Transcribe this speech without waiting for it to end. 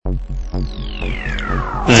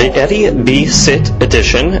The Eddie B. Sit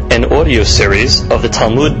edition and audio series of the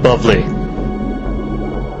Talmud Bavli.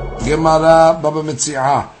 Gemara Bava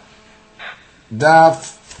Metzia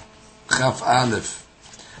Daf Chaf Aleph.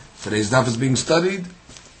 Today's daf is being studied.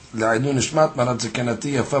 La'ilun Nishmat Marat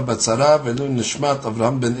Zekanati Yafa Batzara Ve'ilun Nishmat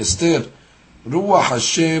Avraham ben Esther Ruach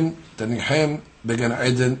Hashem Tanichem Began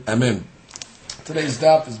Eden Amen. Today's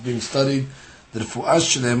daf is being studied. The Refu'ah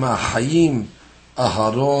Shlema Hayim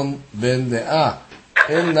Aharon ben Le'ah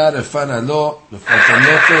אלא רפנה לו, רפואת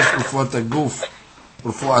הנפש ורפואת הגוף,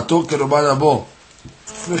 רפואתו כרובה לבו.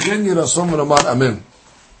 וכן ירסום ולומר אמן.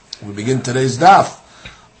 We begin today's daf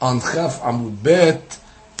on Chaf Amud Bet,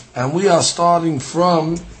 and we are starting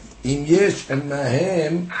from Im Yesh and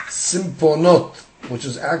Mahem Simponot, which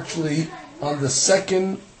is actually on the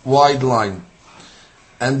second wide line.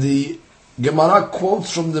 And the Gemara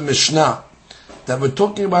quotes from the Mishnah that we're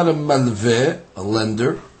talking about a malveh, a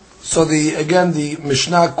lender. So the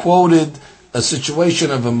Mishnah quoted a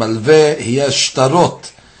situation of a malveh. He has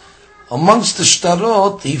shtarot. Amongst the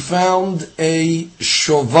shtarot, he found a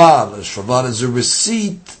shovar. A shovar is a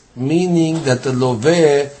receipt, meaning that the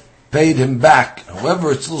loveh paid him back.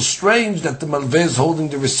 However, it's a little strange that the malveh is holding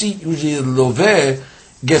the receipt. Usually the loveh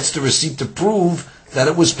gets the receipt to prove that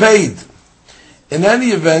it was paid. In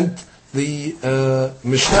any event, the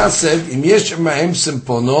Mishnah said, Im yesh ma'im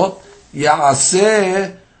simponot,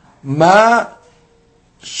 ya'aseh Ma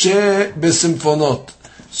she besimfonot.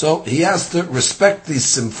 So he has to respect the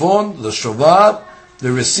simfon, the shovar,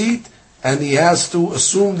 the receipt, and he has to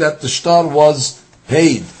assume that the shtar was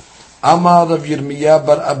paid. Amar Rav Yirmiyah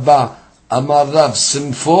bar Abba, Amar Rav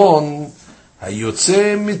simfon,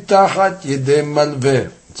 hayotze mitachat yedei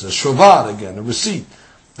malveh. It's a shovar again, a receipt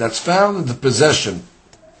that's found in the possession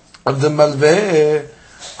of the malveh.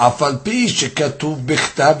 Afal pi shekatuv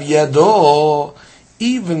bichtav yado.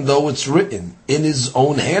 Even though it's written in his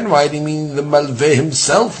own handwriting, meaning the malveh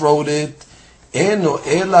himself wrote it, eno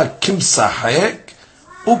ela kimsahek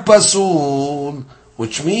upasul,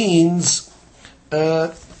 which means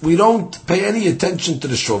we don't pay any attention to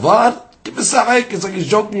the shovar. Kimsahek is like he's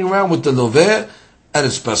joking around with the loveh, and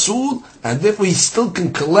it's pasul, and then we still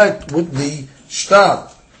can collect with the shtar.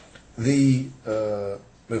 The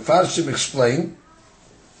Mefarshim explain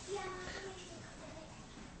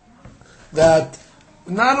that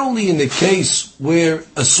not only in the case where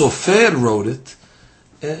a sofer wrote it,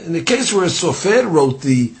 in the case where a sofer wrote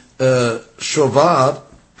the shovar,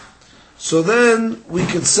 so then we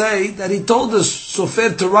could say that he told the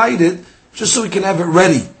sofer to write it just so he can have it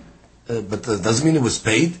ready. But that doesn't mean it was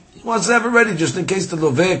paid. He wants to have it ready just in case the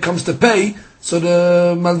loveh comes to pay, so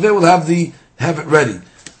the malveh will have it ready.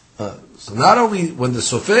 So not only when the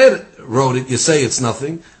sofer wrote it, you say it's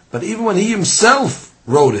nothing, but even when he himself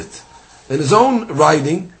wrote it, in his own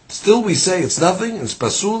writing, still we say it's nothing, it's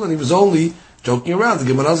pasul, and he was only joking around. The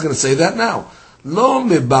Gemara is going to say that now. Lo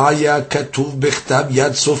mebaya katuv bechtav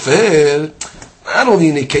yad sofer. Not only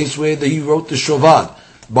in the case where he wrote the shovar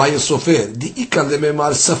by a sofer. Di'ika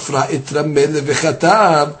lememar safra itra mele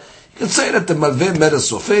v'chatav. You can say that the malveh met a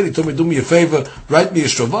sofer. He told me, do me a favor, write me a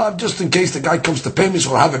shovar, just in case the guy comes to pay me,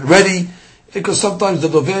 so I'll have it ready. Because sometimes the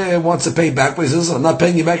loveh wants to pay back, but he says, I'm not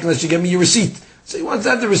paying you back unless you get me your receipt. So he wants to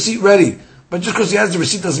have the receipt ready. But just because he has the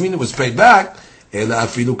receipt doesn't mean it was paid back. But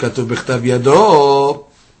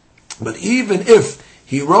even if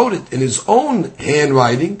he wrote it in his own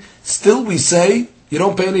handwriting, still we say you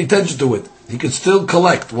don't pay any attention to it. He could still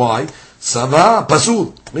collect. Why? Sava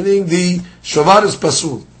pasul, meaning the shovar is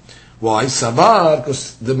pasul. Why? Sava,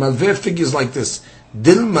 because the malveh figures like this.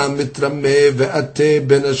 Dilma mitrame ve'ate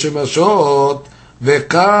ben hashemashot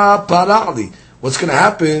ve'ka parali. What's going to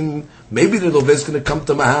happen? Maybe the loveh is going to come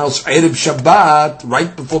to my house Erev Shabbat,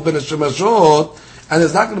 right before Ben Hashemashot, and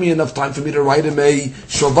there's not going to be enough time for me to write him a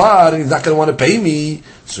shovar, and he's not going to want to pay me.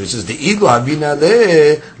 So he says, the Ido Havina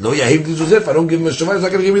Le, Lo Yahiv Dizuzef, if I don't give him a shovar, he's not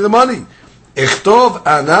going to give me the money. Echtov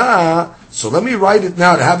Ana, so let me write it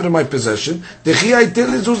now to have it in my possession. So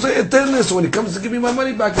when he comes to give me my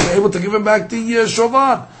money back, I'm able to give him back the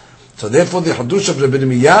shovar. So therefore, the hadush of Rabbi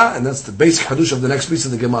Yirmiyah, and that's the basic hadush of the next piece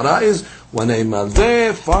of the Gemara, is when a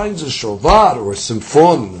malveh finds a shovar or a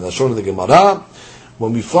simfon, the lashon of the Gemara,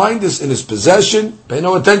 when we find this in his possession, pay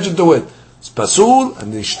no attention to it. It's pasul,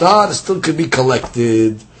 and the shtar still can be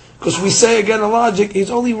collected. Because we say again, a logic, he's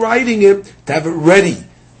only writing it to have it ready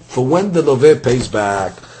for when the loveh pays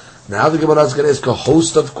back. Now the Gemara is going to ask a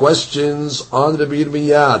host of questions on Rabbi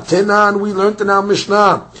Yirmiyah. Tenan, we learned in our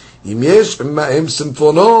Mishnah. Im yesh ma'im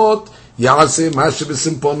simfonot, ya'aseh mashe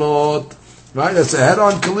b'simfonot. Right? That's a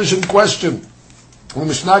head-on collision question. The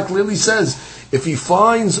Mishnah clearly says, if he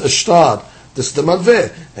finds a shtar this is the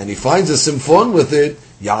malveh, and he finds a simfon with it,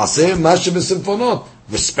 Ya'aseh mashe b'simfonot.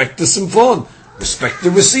 Respect the simfon. Respect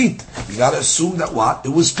the receipt. You got to assume that what? It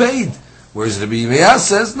was paid. Whereas Rabbi Meir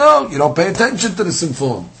says, no, you don't pay attention to the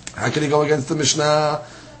simfon. How can he go against the Mishnah?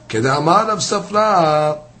 Kedamar of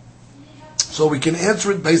Safra. So we can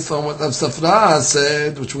answer it based on what Rav Safra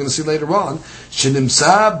said, which we're going to see later on.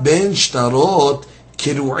 Shenimsa ben shtarot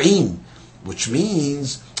kiru'im, which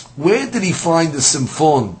means, where did he find the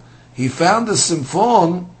simfon? He found the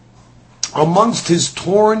simfon amongst his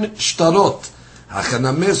torn shtarot.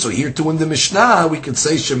 So here too in the Mishnah we can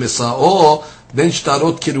say Shemisa'o ben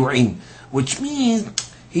shtarot kiru'im, which means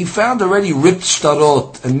he found already ripped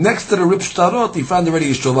shtarot, and next to the ripped shtarot he found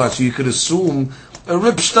already a shovar. So you could assume a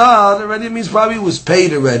ripped shtar already means probably it was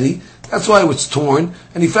paid already. That's why it was torn,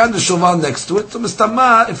 and he found the shovar next to it. So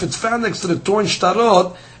mistama, if it's found next to the torn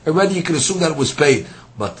shtarot, already you could assume that it was paid.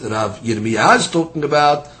 But Rav Yirmiyah is talking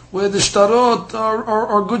about where the shtarot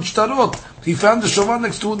are good shtarot. He found the shovar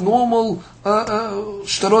next to normal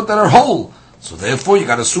shtarot that are whole. So therefore you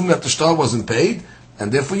got to assume that the shtar wasn't paid,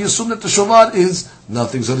 and therefore you assume that the shovar is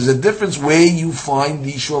nothing. So there's a difference where you find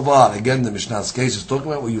the shovar. Again, the Mishnah's case is talking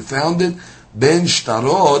about where you found it. Ben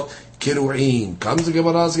shtarot kiru'in. Comes the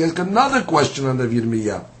Gemara, asks another question on the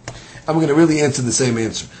Yirmiyah. And we're going to really answer the same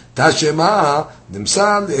answer. Tashema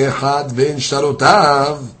nimsal echad ben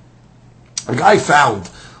shtarotav. A guy found,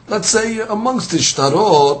 let's say, amongst his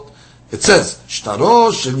shtarot, it says,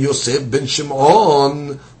 shtarot shel Yosef ben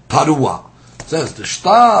Shimon parua. It says, the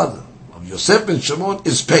shtar of Yosef ben Shimon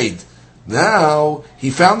is paid. Now, he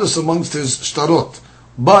found this amongst his shtarot,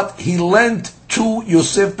 but he lent two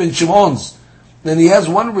Yosef ben Shimon's. Then he has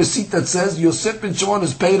one receipt that says, Yosef ben Shimon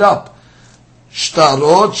is paid up.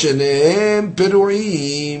 Shtarot shenehem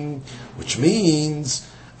peruim, which means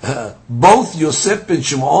both Yosef ben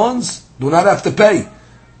Shimon's do not have to pay.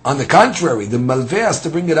 On the contrary, the malveh has to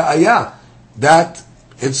bring it a ayah that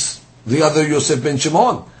it's the other Yosef ben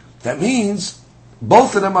Shimon. That means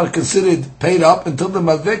both of them are considered paid up until the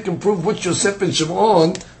malveh can prove which Yosef ben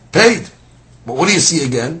Shimon paid. But what do you see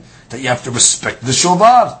again? That you have to respect the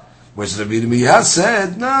shovar. Whereas Rabbi Yirmiyah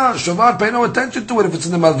said, no, shovar, pay no attention to it if it's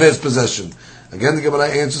in the malveh's possession. Again, the Gemara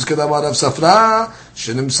answers Kedamar of Safra,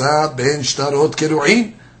 Shenimsa ben shtarot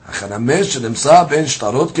kiru'in. Achanamesh Shenimsa ben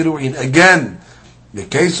shtarot kiru'in. Again, the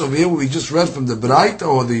case over here we just read from the Braita,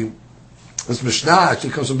 or this Mishnah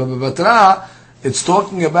actually comes from Bava Batra, it's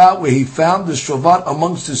talking about where he found the shovar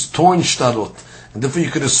amongst his torn shtarot. And therefore you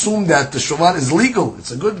could assume that the shovar is legal.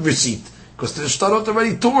 It's a good receipt. Because the shtarot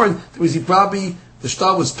already torn, that means the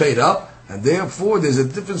shtar was paid up, and therefore there's a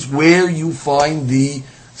difference where you find the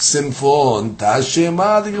simfon.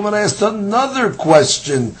 Tashema, the Gemara asked another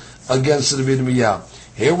question against the Yirmiyah.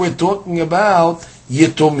 Here we're talking about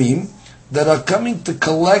yetomim that are coming to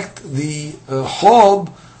collect the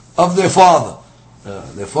chob of their father.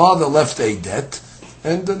 Their father left a debt,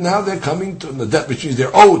 and now they're coming to the debt, which means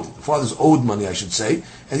they're owed. The father's owed money, I should say,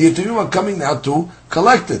 and the yetomim are coming now to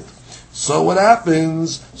collect it. So what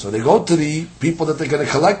happens? So they go to the people that they're going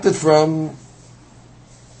to collect it from,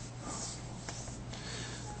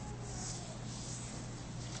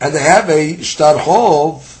 and they have a shtar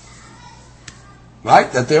chov,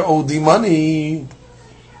 right? That they're owed the money,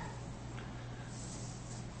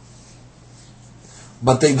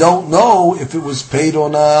 but they don't know if it was paid or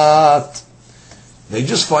not. They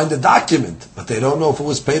just find a document, but they don't know if it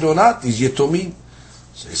was paid or not. These yetomim.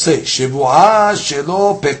 So you say, Shivu'ah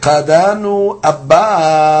shelo pekadanu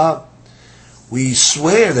abba. We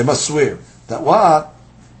swear, they must swear, that what?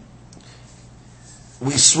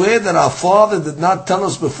 We swear that our father did not tell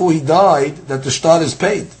us before he died that the shtar is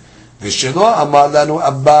paid. V'shelo amar lanu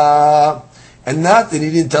abba. And not that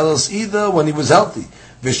he didn't tell us either when he was healthy.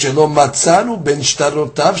 V'shelo matzanu ben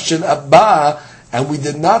shtarotav shel abba. And we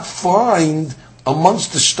did not find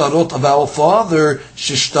amongst the shtarot of our father,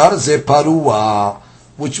 shishtar ze parua.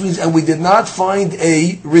 Which means, and we did not find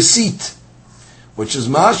a receipt. Which is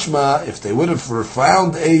mashma, if they would have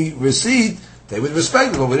found a receipt, they would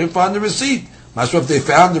respect it, but we didn't find the receipt. Mashma, if they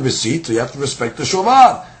found the receipt, so you have to respect the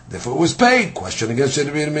shovar. Therefore it was paid. Question against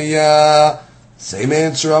Yirmiyah. Same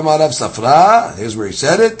answer, Amar of Safra. Here's where he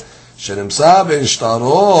said it. Shenimsa ben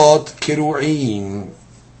shtarot kiru'in.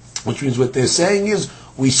 Which means what they're saying is,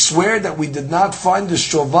 we swear that we did not find the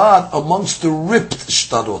shovar amongst the ripped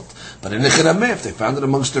shtarot. But in Echidameh, if they found it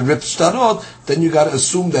amongst the ripped shtarot, then you got to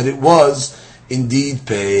assume that it was indeed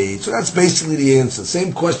paid. So that's basically the answer.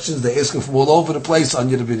 Same questions they're asking from all over the place on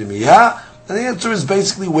Yirmiyah. And the answer is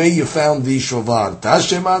basically where you found the shovar.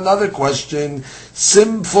 Tashema, another question.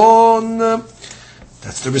 Simfon.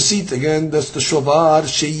 That's the receipt again. That's the shovar.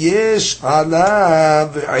 Sheyesh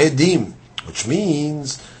alav edim. which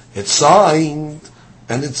means it's signed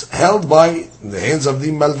and it's held by the hands of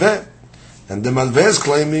the malveh. And the malveh is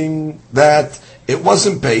claiming that it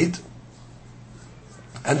wasn't paid,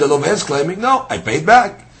 and the loveh is claiming, no, I paid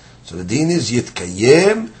back. So the deen is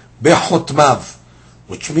yitkayem bechotmav,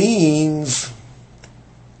 which means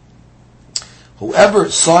whoever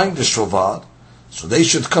signed the shovar, so they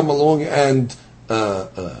should come along and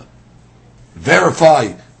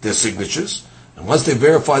verify their signatures. And once they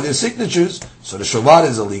verify their signatures, so the shovar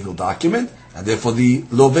is a legal document, and therefore the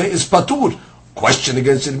loveh is patur. Question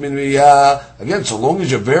against it, again, so long as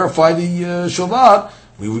you verify the shovar,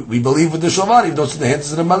 we believe with the shovar, even though it's in the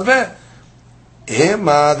hands of the malveh.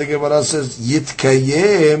 Ema, the Gemara says,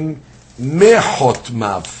 yitkayem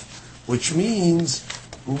mechotmav, which means,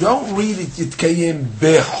 don't read it yitkayem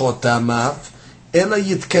bechotamav, ela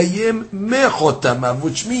yitkayem mechotamav,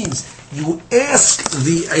 which means you ask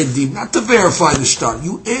the edim, not to verify the shtar,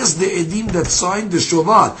 you ask the edim that signed the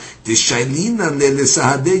shovar, the shailina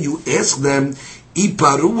lelesahadeh, you ask them, I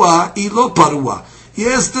parua, I lo parua. You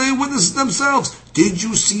ask the witnesses themselves, did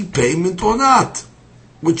you see payment or not?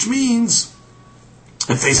 Which means,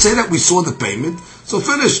 if they say that we saw the payment, so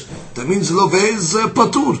finish. That means the loveh is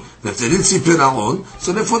patur. And if they didn't see piraon,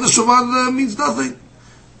 so therefore the shovar means nothing.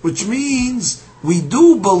 Which means, we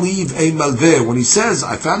do believe a malveh. When he says,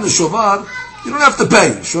 I found the shovar, you don't have to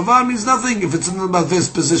pay. Shovar means nothing if it's in the malveh's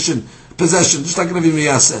possession, just like Rabbi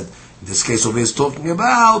Metzia said. In this case, over is talking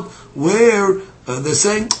about where they're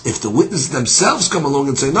saying, if the witnesses themselves come along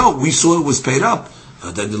and say, no, we saw it was paid up,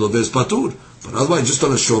 then the loveh is patur. But otherwise, just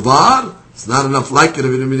on a shovar, it's not enough like Rabbi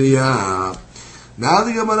Metzia. Now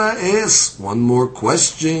the Gemara asks one more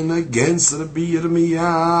question against Rabbi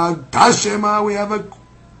Yirmiyah. Tashema, we have a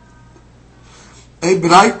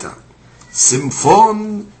braita.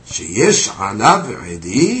 Simfon sheyesh alav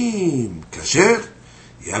edim kasher.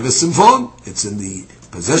 You have a simfon. It's in the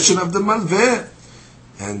possession of the malveh,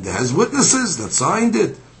 and it has witnesses that signed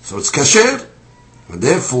it, so it's kasher. And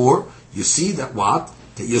therefore, you see that what?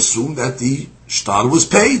 That you assume that the shtar was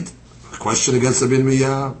paid. A question against Rabbi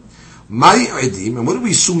Metzia. My edim, and what are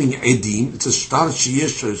we assuming edim? It's a shtar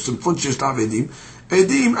sheyesh, simfon sheyesh alav edim.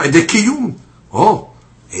 Edim, edekiyum. Oh.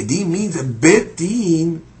 Edim means a bet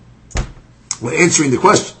din. We're answering the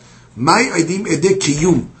question. My edim edek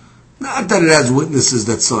kiyum. Not that it has witnesses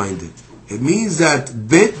that signed it. It means that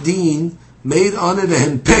bet din made on it a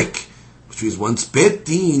henpek, which means once bet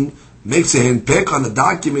din makes a henpek on a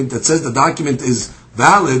document that says the document is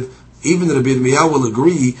valid, even the Rabbi Metzia will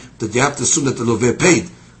agree that you have to assume that the loveh paid.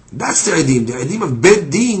 That's the edim. The edim of bet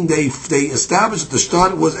din, they established that the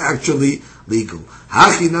shtar was actually legal.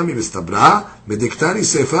 Hachinami mistabra medektani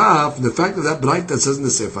sefa. The fact of that bright that says in the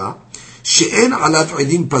sefa, she'en alav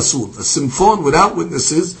edim pasul. A simfon without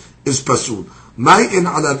witnesses is pasul. Ma'en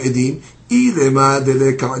alav edim ilema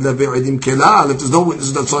deleka alav edim kelal. If there's no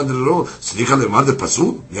witnesses that signed it at all, slicha lemad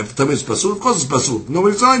pasul. You have to tell me it's pasul. Of course it's pasul.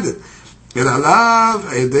 Nobody signed it. El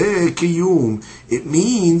alav ede kiyum. It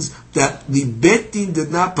means that the bet din did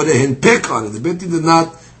not put a henpek on it. The bet din did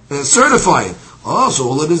not certify it. Oh, so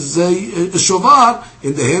all it is a shovar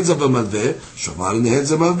in the hands of a malveh. Shovar in the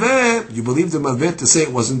hands of a malveh. You believe the malveh to say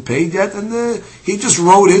it wasn't paid yet, and he just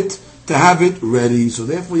wrote it to have it ready. So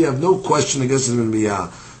therefore you have no question against the Metzia.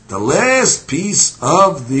 The last piece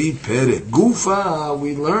of the perek. Gufa,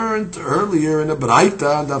 we learned earlier in the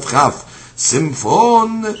Braita, Daf Chaf.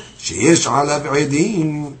 Simfon, sheyesh alav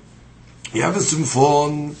edim. You have a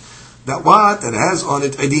simfon, that what? That has on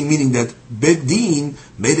it edim, meaning that Bedin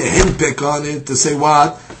made a henpek on it to say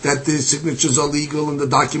what? That the signatures are legal and the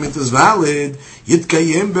document is valid.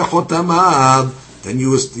 Yitkayem bechotamav. Then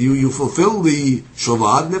you fulfill the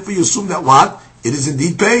shovar, and therefore you assume that what? It is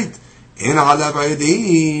indeed paid. En alav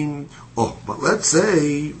edim. Oh, but let's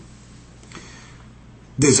say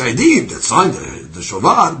there's edim that signed the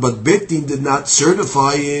shovar, but Bedin did not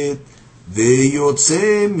certify it.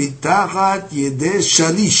 Ve'yotze mitachat yedeh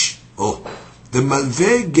shalish. Oh, the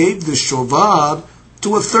malveh gave the shovar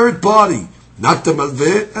to a third party, not the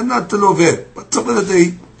malveh and not the loveh, but someone that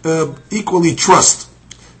they equally trust.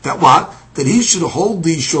 That what? That he should hold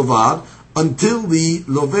the shovar until the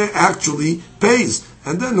loveh actually pays,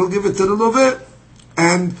 and then he'll give it to the loveh.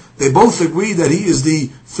 And they both agree that he is the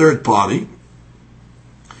third party.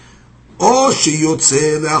 Or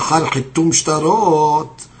sheyotze le'achar chitum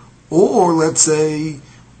shtarot. Or let's say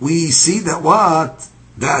we see that what?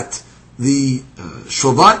 That the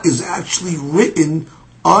shovar is actually written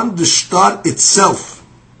on the shtar itself.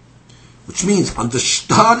 Which means on the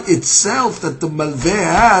shtar itself that the malveh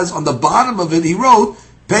has, on the bottom of it, he wrote,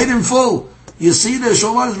 paid in full. You see the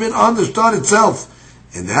shovar is written on the shtar itself.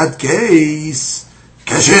 In that case,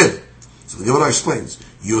 kasher. So So the Gemara explains,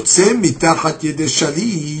 Yotze mitachat yedei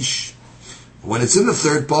shalish. When it's in the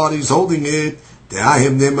third party, he's holding it.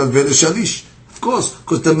 De'ahem ne malveh shalish. Of course,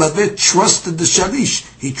 because the malveh trusted the shalish.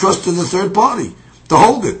 He trusted the third party to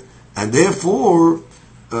hold it. And therefore,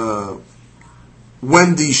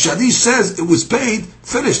 when the shalish says it was paid,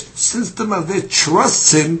 finished. Since the malveh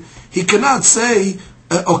trusts him, he cannot say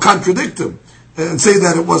or contradict him and say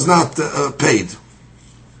that it was not paid.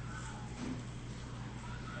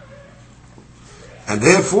 And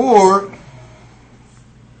therefore,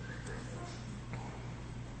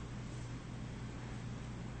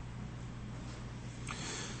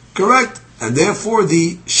 correct, and therefore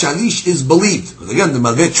the shalish is believed. Because again, the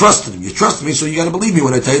malveh trusted him. You trust me, so you got to believe me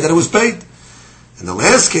when I tell you that it was paid. And the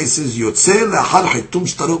last case is yotzeh la'achar hitum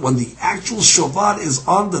shtarut, when the actual shovar is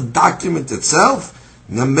on the document itself.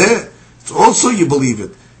 Nameh, it's also you believe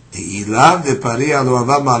it.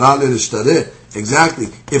 Exactly.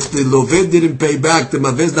 If the loved didn't pay back, the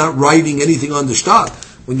malveh is not writing anything on the shtar.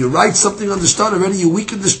 When you write something on the shtar, already you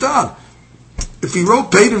weaken the shtar. If he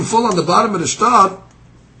wrote paid in full on the bottom of the shtar,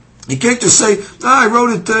 he can't just say, I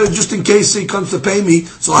wrote it just in case he comes to pay me,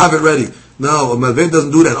 so I'll have it ready. No, a malveh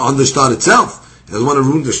doesn't do that on the shtar itself. He doesn't want to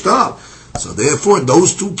ruin the shtar. So therefore,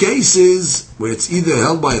 those two cases, where it's either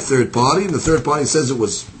held by a third party, and the third party says it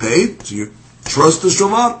was paid, so you trust the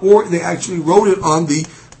shovar, or they actually wrote it on the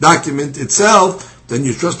document itself, then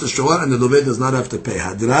you trust the shovar, and the loved does not have to pay.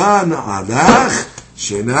 Hadran, alach,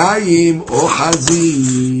 shenayim,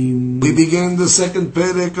 ochazim. We begin the second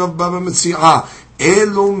perek of Bava Metzia.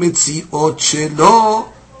 Elu metziot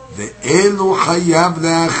shelo, ve'elu chayav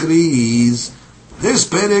le'achriz. This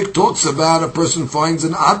perek talks about a person finds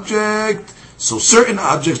an object, so certain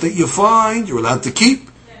objects that you find, you're allowed to keep.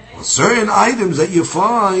 Well, certain items that you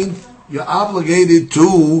find, you're obligated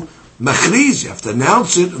to machriz. You have to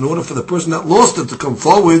announce it in order for the person that lost it to come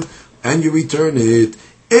forward and you return it.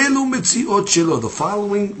 Elu metziot shelo. The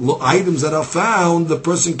following items that are found, the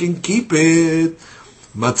person can keep it.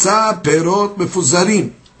 Matzah perot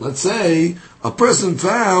mefuzarim. Let's say a person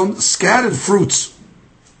found scattered fruits.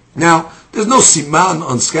 Now, there's no siman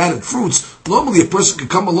on scattered fruits. Normally a person could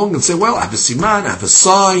come along and say, well, I have a siman, I have a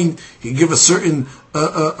sign, he can give a certain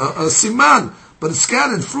siman. But it's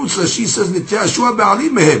scattered fruits, as she says,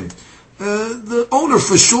 the owner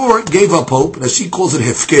for sure gave up hope, and as she calls it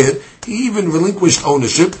hefker, he even relinquished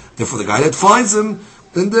ownership. Therefore the guy that finds him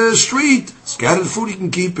in the street, scattered fruit, he can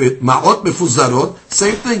keep it. Ma'ot mefuzarot,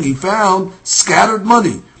 same thing, he found scattered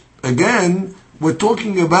money. Again, we're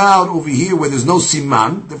talking about over here where there's no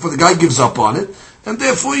siman, therefore the guy gives up on it, and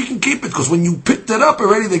therefore you can keep it, because when you picked it up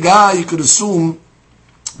already, the guy, you could assume,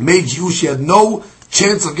 made Yush, he had no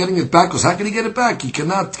chance of getting it back, because how can he get it back? He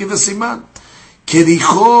cannot give a siman.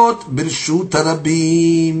 Kerichot birshut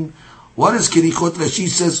harabim. What is kerichot? Rashi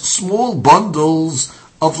says small bundles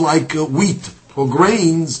of like wheat or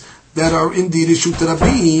grains that are in the rishut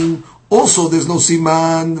harabim. Also, there's no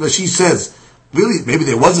siman. Rashi says, really, maybe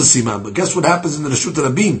there was a siman, but guess what happens in the rishut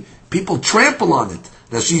harabim? People trample on it.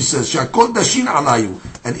 Rashi says, shakol dashin alayu.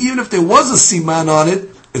 And even if there was a siman on it,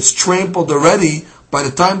 it's trampled already by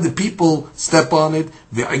the time the people step on it.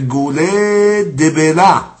 Ve'igule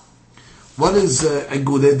debela. What is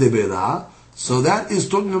igule debela? So that is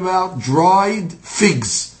talking about dried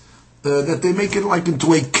figs that they make it like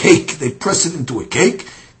into a cake. They press it into a cake.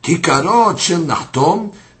 Kikarot shel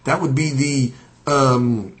nachtom. That would be the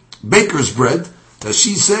baker's bread.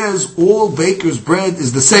 She says all baker's bread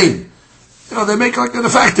is the same. You know, they make like in a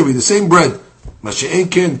factory the same bread.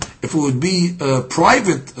 Masha'enkin, if it would be a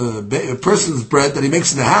private person's bread that he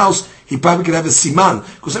makes in the house, he probably could have a siman,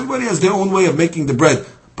 because everybody has their own way of making the bread.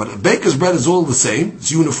 But a baker's bread is all the same,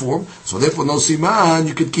 it's uniform, so therefore no siman,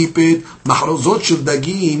 you could keep it. Mahrozot shel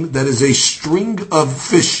dagim, that is a string of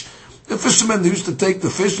fish. The fishermen, they used to take the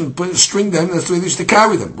fish and string them, that's the way they used to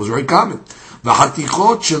carry them, it was very common.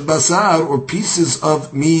 V'hatichot shel basar, or pieces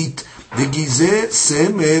of meat, degizeh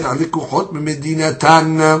semer alikuchot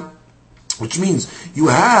memedinatan. Which means you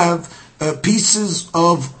have pieces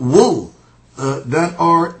of wool that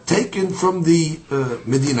are taken from the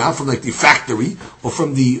Medina, from like the factory, or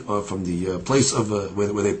from the place of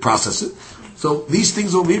where they process it. So these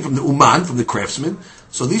things over here, from the uman, from the craftsman.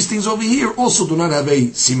 So these things over here also do not have a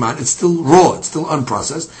siman. It's still raw. It's still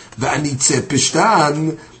unprocessed. V'anitze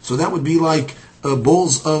pishtan. So that would be like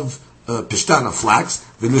balls of pishtan, of flax.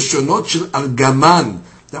 V'leshonot shel argaman.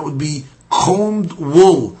 That would be combed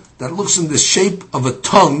wool that looks in the shape of a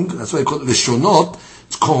tongue. That's why they call it leshonot.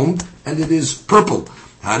 It's combed, and it is purple.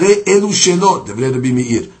 Hare elu shelot.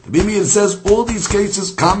 Rabbi Meir says all these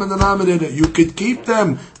cases, common denominator, you could keep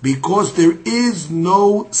them because there is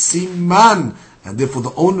no siman. and therefore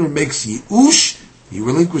the owner makes yi'ush, he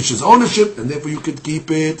relinquishes ownership, and therefore you could keep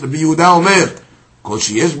it. Rabbi Yehuda Omer, kol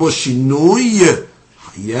sheyesh bo shinui,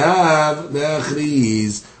 hayav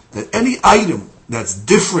le'achriz, that any item that's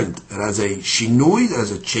different, that has a shinui, that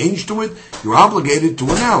has a change to it, you're obligated to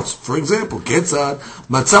announce. For example, ketzad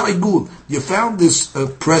matzah igul, you found this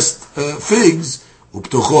pressed figs,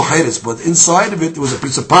 uptocho heres, but inside of it there was a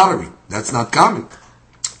piece of pottery. That's not common.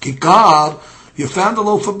 Kikar, you found a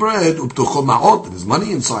loaf of bread, uptocho ma'ot, and there's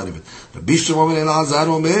money inside of it. Rabbi Shimon ben Elazar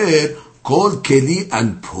omer, kol keli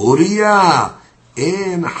anporia,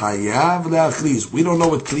 en hayav le'achriz. We don't know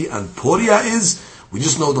what keli anporia is. We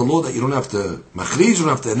just know the law that you don't have to machriz, you don't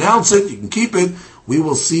have to announce it, you can keep it. We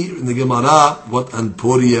will see in the Gemara what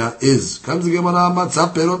anporia is. Comes the Gemara,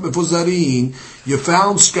 matzah perot mefuzarin. You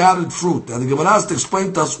found scattered fruit. Now the Gemara has to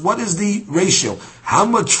explain to us what is the ratio. How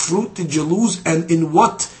much fruit did you lose, and in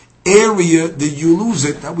what area did you lose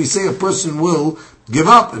it? That we say a person will give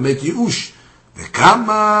up and make yi'ush.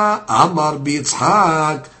 V'kama amar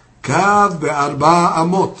bi'Yitzhak kav be'arba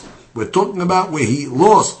amot. We're talking about where he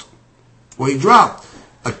lost, where he dropped.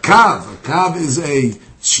 A kav is a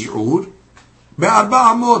shiur.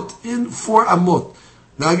 Be'arba amot, in 4 amot.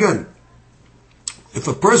 Now again, if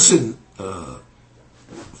a person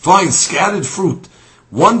finds scattered fruit,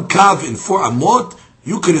 1 kav in 4 amot,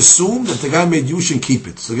 you could assume that the guy made yush and keep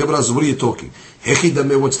it. So Gemara says, what are you talking?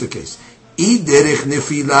 What's the case?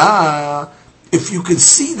 If you could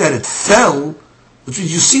see that it fell, which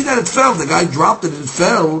means you see that it fell, the guy dropped it and it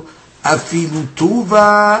fell, afilu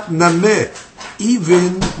tuva nameh,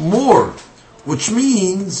 even more, which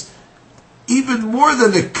means even more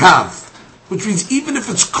than a kav, which means even if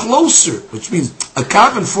it's closer, which means a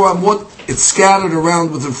kav and 4 amot, it's scattered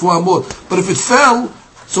around within 4 amot, but if it fell,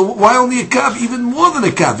 so why only a kav? Even more than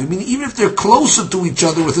a kav. I mean, even if they're closer to each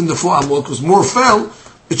other within the 4 amot, because more fell,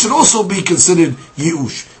 it should also be considered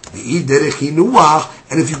yi'ush.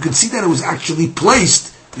 And if you could see that it was actually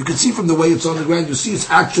placed, you can see from the way it's on the ground, you see it's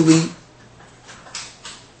actually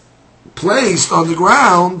placed on the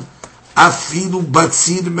ground, afilu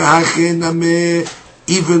batzir mehachename,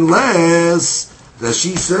 even less, that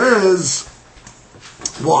she says,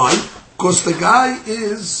 why? Because the guy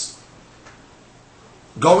is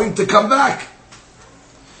going to come back.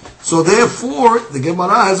 So therefore, the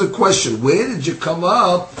Gemara has a question. Where did you come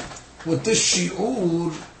up with this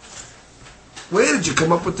shiur? Where did you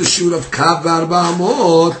come up with the shiur of kav v'arba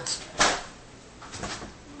amot?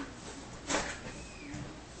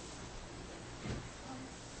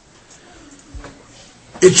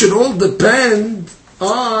 It should all depend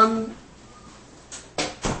on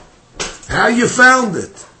how you found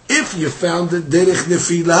it. If you found it derech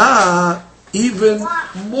nefilah, even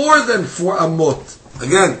more than 4 amot.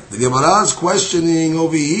 Again, the Gemara is questioning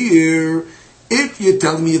over here. If you're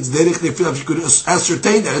telling me it's derech nefilah, if you could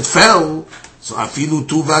ascertain that it fell, so afilu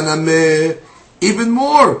tuva nameh, even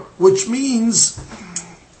more, which means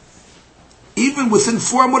even within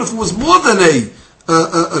 4 amot, if it was more than a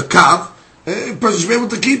kav, a person should be able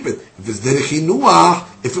to keep it. If it's derech hinuah,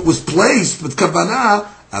 if it was placed with kavanah,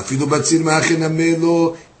 afilu batzir ma'achin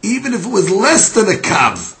amelo, even if it was less than a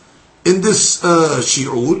kav in this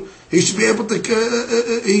shiur, he should be able to.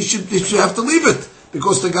 He should have to leave it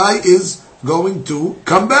because the guy is going to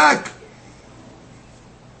come back.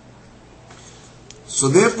 So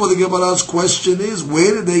therefore, the Gemara's question is: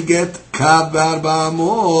 where did they get kav v'arba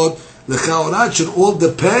amot? The chaorat should all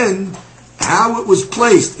depend how it was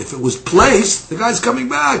placed. If it was placed, the guy's coming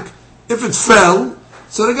back. If it fell,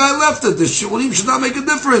 so the guy left it. The shiurim should not make a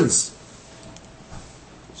difference.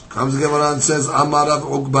 So comes the Gemara and says, Amar Rav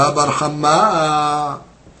Ukba bar Hamma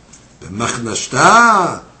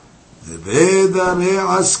b'machnashta v'vedare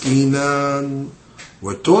askinan.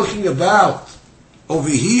 We're talking about over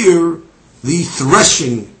here the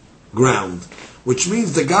threshing ground, which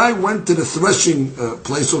means the guy went to the threshing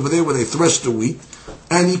place over there where they threshed the wheat,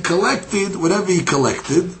 and he collected whatever he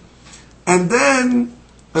collected, and then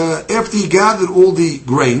after he gathered all the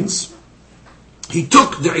grains, he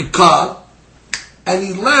took the ikar and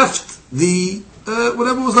he left the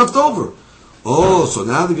whatever was left over. Oh, so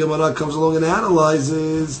now the Gemara comes along and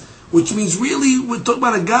analyzes, which means really we're talking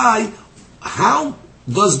about a guy. How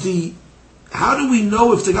do we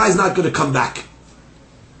know if the guy's not going to come back?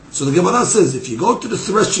 So the Gemara says, if you go to the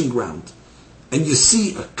threshing ground and you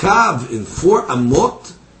see a kav in 4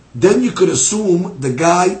 amot, then you could assume the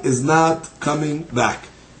guy is not coming back.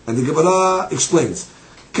 And the Gemara explains,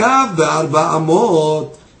 kav v'arba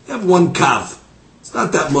amot, you have 1 kav. It's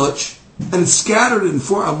not that much. And it's scattered in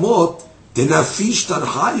 4 amot. Denafish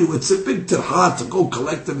tarhayu, it's a big tarha to go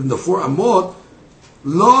collect it in the 4 amot.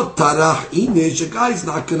 Lo tarach inish, a guy's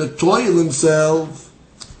not going to toil himself.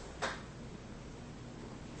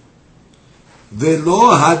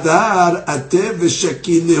 Velo hadar ate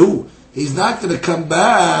v'shakil. He's not going to come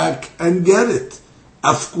back and get it.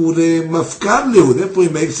 Afkure mafkar lehu. Therefore he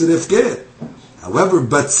makes it ifker. However,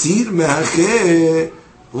 batzir mehache,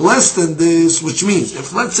 less than this, which means,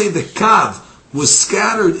 if let's say the kav was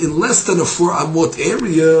scattered in less than a 4 amot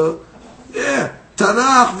area,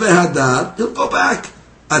 tarach v'hadar, he'll go back.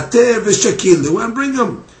 Ate v'shakil lehu, and bring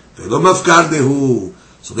him. Velo mafkar lehu.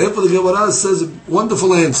 So therefore the Gemara says a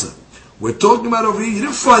wonderful answer. We're talking about over here, you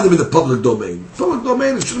didn't find them in the public domain. Public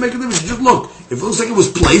domain, it shouldn't make a difference. You just look. If it looks like it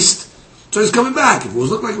was placed, so he's coming back. If it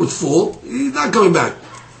was looked like it was full, he's not coming back.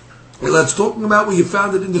 Well, that's talking about where you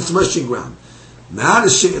found it in the threshing ground. Now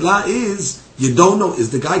the she'elah is, you don't know,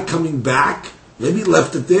 is the guy coming back? Maybe he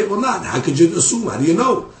left it there or not. How could you assume? How do you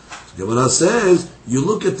know? So Gemara says, you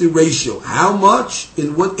look at the ratio. How much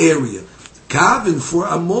in what area? Kav in 4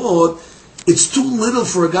 amot, it's too little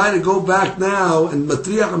for a guy to go back now and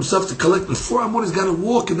matriach himself to collect. But 4 amot, he's got to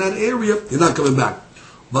walk in that area. He's not coming back.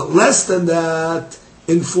 But less than that,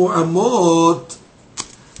 in 4 amot,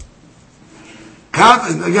 kav,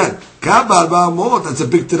 and again, kav barba amot, that's a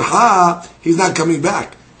big tirha. He's not coming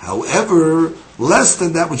back. However, less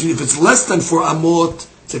than that, which if it's less than 4 amot,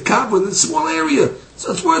 it's a kav in a small area,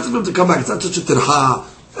 so it's worth it for him to come back. It's not such a tirha.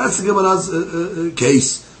 That's the Gemara's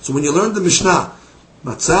case. So when you learn the Mishnah,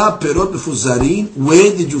 Matzah perot mefuzarin.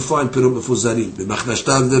 Where did you find perot mefuzarin?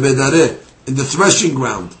 In the threshing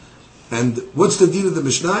ground. And what's the deed of the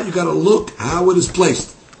Mishnah? You got to look how it is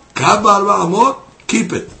placed. Kav barba amot,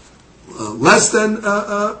 keep it. Less than 4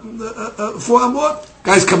 amot,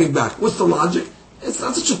 guy's coming back. What's the logic? It's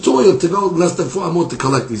not such a toil to go less than 4 amot to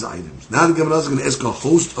collect these items. Now the Gemara is going to ask a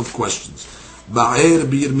host of questions. Ba'er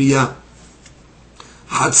b'yirmiyah.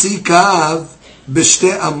 Hatzi kav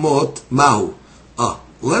b'shte amot mahu.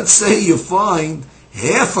 Let's say you find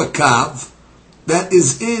half a kav that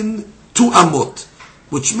is in 2 amot,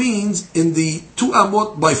 which means in the 2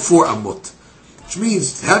 amot by 4 amot, which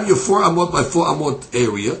means have your 4 amot by 4 amot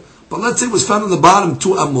area, but let's say it was found on the bottom 2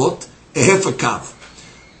 amot, a half a kav.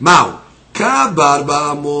 Now, kav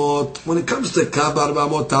barba amot, when it comes to kav barba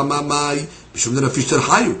amot, tamamai, bishum nenafish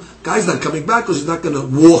terhayu, guy's not coming back because he's not going to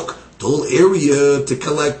walk the whole area to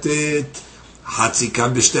collect it. Hatzi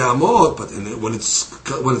kav b'shte amot, but when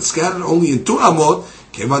it's scattered only in 2 amot,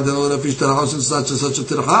 kevan delo nafish terhaus in such a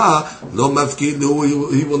terha, lo mafkir,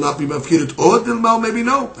 he will not be mafkiret. Or dilmao, maybe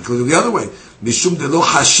no. I can go the other way. Mishum delo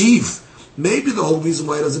hashiv. Maybe the whole reason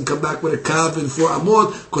why he doesn't come back with a kav in 4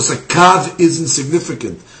 amot, because a kav is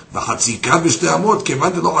insignificant. V'hatzi kav b'shte amot,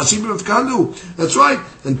 kevan delo hashiv b'mafkalu. That's right.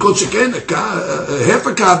 And kol sheken, half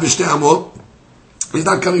a kav b'shte amot, he's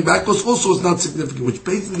not coming back because also it's not significant, which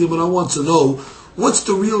basically what I want to know, what's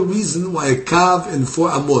the real reason why a kav in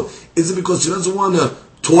 4 amot? Is it because he doesn't want to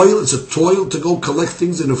toil? It's a toil to go collect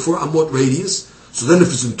things in a 4 amot radius. So then if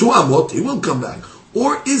it's in 2 amot, he will come back.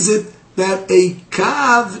 Or is it that a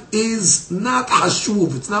kav is not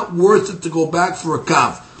hashuv? It's not worth it to go back for a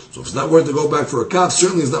kav. So if it's not worth to go back for a kav,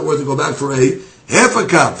 certainly it's not worth to go back for a half a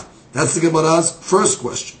kav. That's the Gemara's first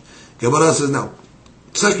question. Gemara says now,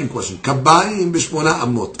 second question, kabayim b'shmona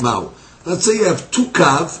amot. Now, let's say you have 2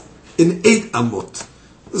 kav in 8 amot.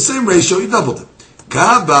 The same ratio, you doubled it.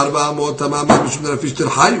 Kav barba amot tamamah b'shum nerafish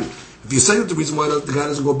terhayu. If you're saying that the reason why the guy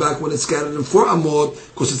doesn't go back when it's scattered in 4 amot,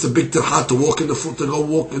 because it's a big terha to walk in the foot, to go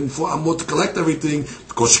walk in 4 amot to collect everything,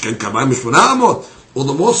 because you can kabayim b'shmona amot. All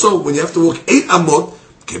the more so when you have to walk 8 amot,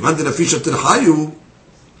 kevan nerafish terhayu,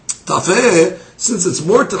 tafeh, since it's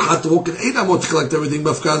more terha to walk in 8 amot to collect everything,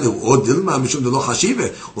 mafkalu, or dilma mishum delo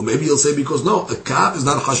hashive, or maybe you'll say because no, a kav is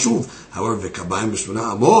not hashuv. However, v'kabayim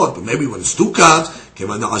b'shmona amot, but maybe when it's 2 kavs,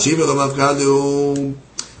 kevan the hashive lo mafkalu.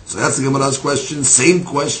 So that's the Gemara's question. Same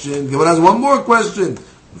question. Gemara has one more question.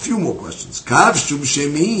 A few more questions. Kav shum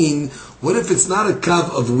shemin. What if it's not a kav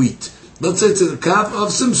of wheat? Let's say it's a kav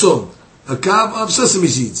of simson, a kav of sesame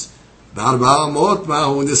seeds. Barba amot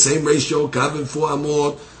mahu, in the same ratio, kav in 4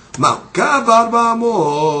 amot. Now, kav barba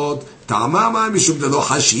amot tamama mishum delo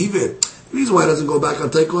hashive. The reason why it doesn't go back on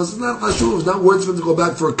because it's not hashuv. It's not worth for it to go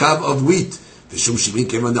back for a kav of wheat. The shum shemin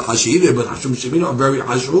came on the hashive, but shum shemin are very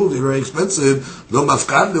hashuv. They're very expensive. No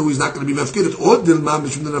mafkar, he's not going to be mafkiret. Or dilma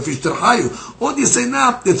mishum nenafish terhayu. Or do you say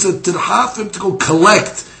now it's a terha for him to go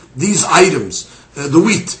collect these items, the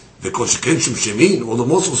wheat. Because shum shemin, or the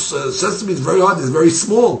morsel sesame is very hard. It's very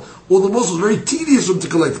small. Or the morsel is very tedious for him to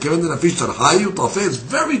collect. Given the nafish terhayu, tafeh, it's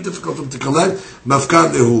very difficult for him to collect.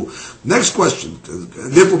 Mafkar lehu. Next question.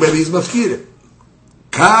 Therefore, maybe he's mafkiret.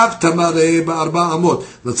 Kav tamare ba'arba amot.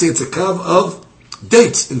 Let's say it's a kav of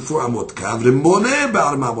dates in 4 amot. Kav rimone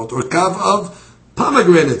be'arba amot, or kav of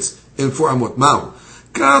pomegranates in 4 amot. Mao.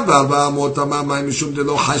 Kav be'arba amot amamai mishum de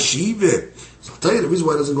lo hashive. So I'll tell you the reason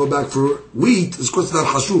why it doesn't go back for wheat is because it's not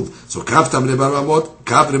hashuv. So kav tamre be'arba amot,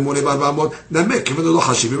 kav rimone be'arba amot, namek, even though lo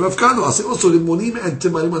hashive mafkano. I'll say also rimonim and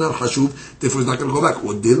timarim are not hashuv, therefore it's not going to go back.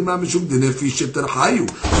 Odilma mishum de nefi sheter hayu.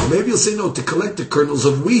 So maybe you'll say no, to collect the kernels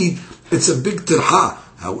of wheat, it's a big tirha.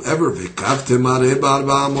 However,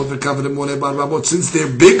 since they're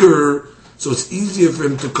bigger, so it's easier for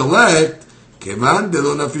him to collect. So the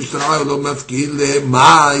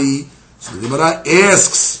Gemara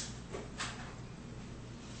asks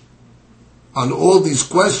on all these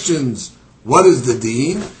questions, what is the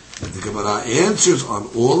deen? And the Gemara answers on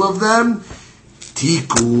all of them,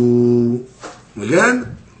 tiku.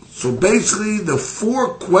 Again, so basically the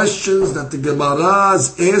 4 questions that the Gemara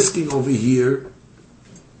is asking over here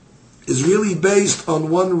is really based on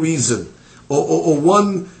one reason, or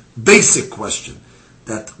one basic question.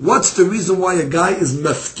 That what's the reason why a guy is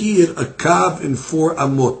mafkir a kav in 4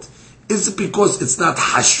 amot? Is it because it's not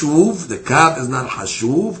hashuv, the kav is not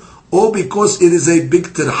hashuv, or because it is a big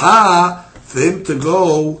tirha for him to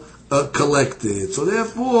go collect it? So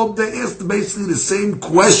therefore, they asked basically the same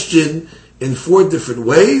question in 4 different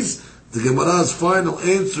ways. The Gemara's final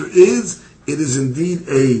answer is, it is indeed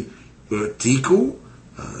a tiku.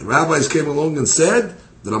 The rabbis came along and said,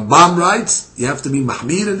 the Rambam writes, you have to be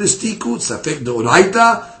mahmir in this tiku, safek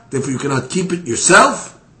deoraita, therefore you cannot keep it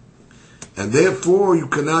yourself, and therefore you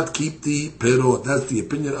cannot keep the perot. That's the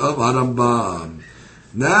opinion of Harambam.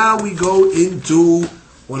 Now we go into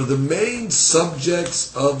one of the main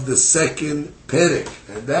subjects of the second perek,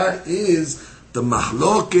 and that is the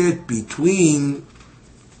mahloket between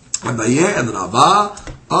Abaye and Rava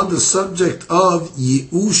on the subject of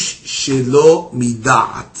Yi'ush Shelo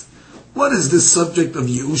Midat. What is this subject of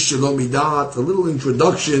Yi'ush Shelo Midat? A little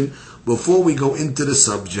introduction before we go into the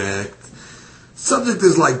subject. Subject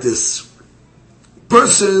is like this.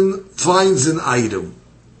 Person finds an item.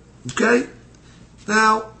 Okay?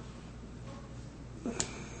 Now,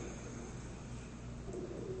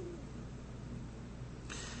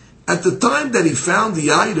 at the time that he found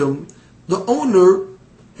the item, the owner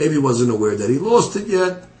maybe wasn't aware that he lost it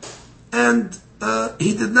yet, and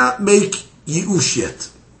he did not make Yi'ush yet.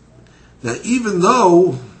 Now, even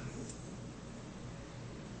though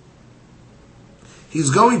he's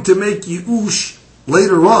going to make Yi'ush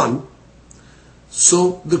later on,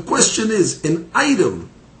 so the question is, an item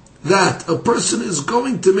that a person is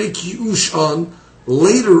going to make Yi'ush on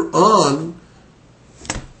later on,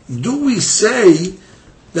 do we say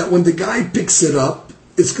that when the guy picks it up,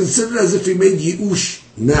 it's considered as if he made Yi'ush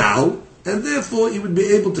now, and therefore he would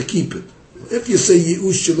be able to keep it? If you say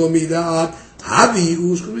Yi'ush Shelo Midat, have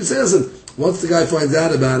Yi'ush, because we say, listen, once the guy finds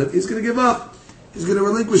out about it, he's going to give up. He's going to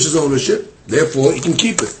relinquish his ownership, therefore he can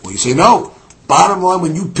keep it. Well, you say, no. Bottom line,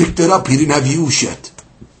 when you picked it up, he didn't have Yi'ush yet.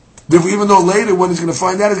 Therefore, even though later when he's going to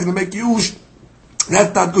find out he's going to make Yi'ush,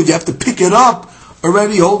 that's not good. You have to pick it up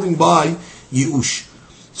already holding by Yi'ush.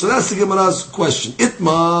 So that's the Gemara's question.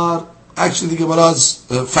 Itmar, actually the Gemara's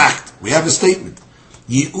fact. We have a statement.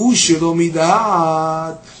 Yi'ush Shelo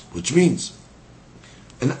Midat, which means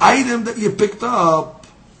an item that you picked up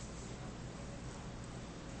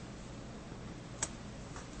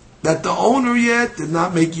that the owner yet did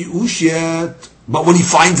not make Yi'ush yet, but when he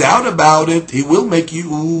finds out about it, he will make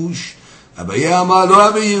Yi'ush.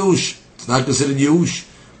 It's not considered Yi'ush,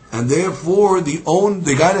 and therefore the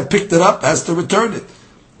guy that picked it up has to return it.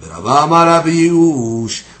 Now,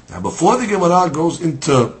 before the Gemara goes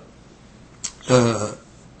into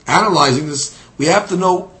analyzing this, we have to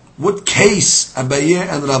know what case Abaye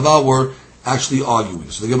and Rava were actually arguing.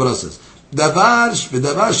 So the Gemara says,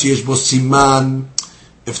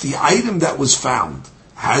 if the item that was found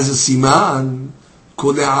has a siman,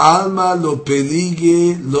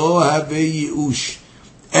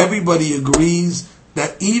 everybody agrees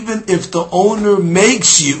that even if the owner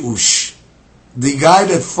makes Yi'ush, the guy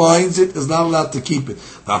that finds it is not allowed to keep it.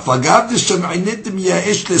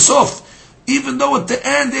 Even though at the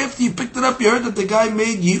end, after you picked it up, you heard that the guy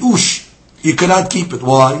made Yi'ush, you cannot keep it.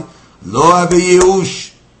 Why? Of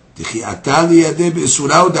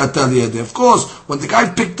course, when the guy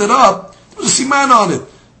picked it up, there was a siman on it.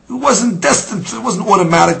 It wasn't destined, it wasn't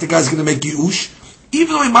automatic the guy's going to make Yi'ush.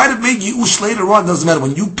 Even though he might have made Yi'ush later on, doesn't matter.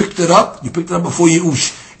 When you picked it up before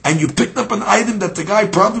Yi'ush, and you picked up an item that the guy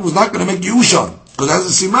probably was not going to make Yi'ush on, because it has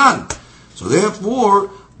a siman. So therefore,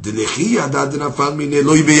 when there's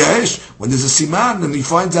a siman and he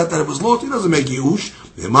finds out that it was lost, he doesn't make Yi'ush.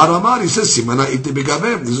 He says, there's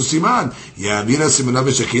a siman.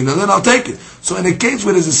 And then I'll take it. So in a case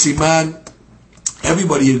where there's a siman,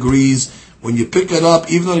 everybody agrees when you pick it up,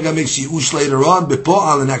 even though the guy makes Yi'ush later on,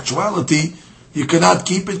 bepo'al, in actuality, you cannot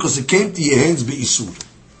keep it because it came to your hands be'isur.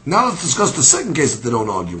 Now let's discuss the second case that they don't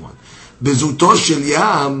argue on. Bezuto shel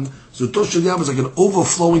yam, Zuto shel yam is like an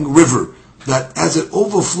overflowing river, that as it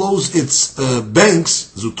overflows its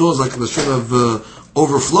banks, Zuto is like the sort of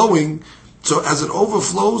overflowing, so as it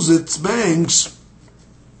overflows its banks,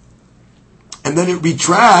 and then it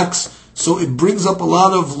retracts, so it brings up a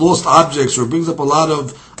lot of lost objects, or it brings up a lot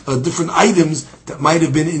of different items that might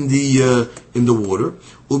have been in the water.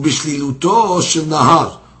 Ubishliluto shel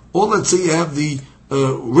nahar. Or let's say you have the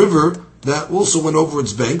river that also went over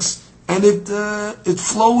its banks, and it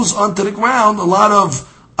flows onto the ground a lot of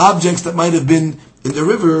objects that might have been in the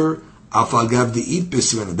river. Afagav the eat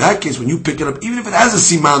b'siman. In that case, when you pick it up, even if it has a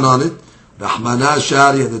siman on it, Rahmana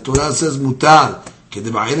Sharia, the Torah says mutar. Like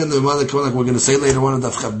we're going to say later on in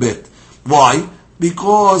Daf Chabet. Why?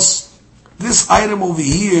 Because this item over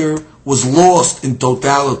here was lost in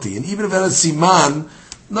totality, and even if it had a siman,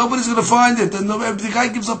 nobody's going to find it. And the guy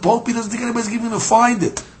gives up hope; he doesn't think anybody's even going to find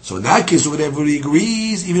it. So in that case, whatever he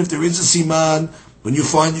agrees, even if there is a siman, when you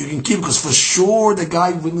find it, you can keep it, because for sure the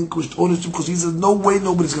guy relinquished ownership, because he says no way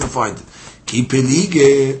nobody's going to find it. Keep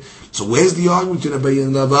it. So where's the argument between Abaye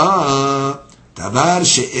and Rava? Tavar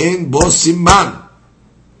she'en bo siman.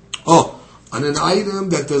 Oh, on an item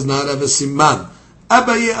that does not have a siman.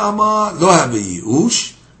 Abaye Amar lo have a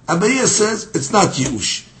Yi'ush. Abaye says it's not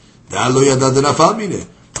Yi'ush.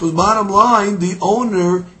 Because bottom line, the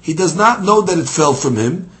owner, he does not know that it fell from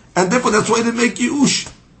him, and therefore that's why he didn't make Yi'ush.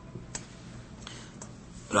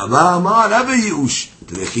 Rava Amar have a Yi'ush.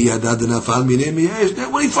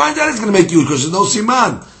 When he finds out, he's going to make Yi'ush because there's no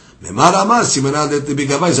siman. Memar Amar siman al det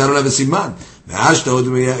bigavai, so I don't have a siman.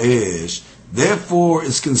 Therefore,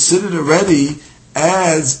 it's considered already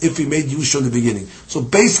as if he made Yi'ush from the beginning. So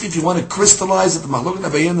basically, if you want to crystallize it, the Mahlok and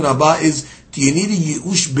Abaye and Rabba is, do you need a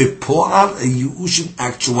Yi'ush bepo'al, a Yi'ush in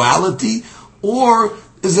actuality? Or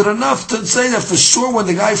is it enough to say that for sure when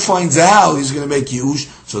the guy finds out, he's going to make Yi'ush,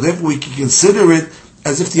 so therefore we can consider it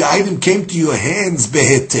as if the item came to your hands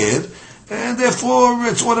beheter, and therefore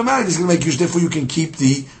it's automatic, he's going to make Yi'ush, therefore you can keep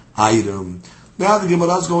the item. Now the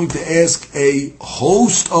Gemara is going to ask a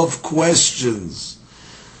host of questions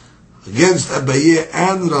against Abaye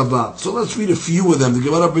and Rabba. So let's read a few of them. The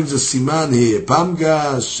Gemara brings a siman here,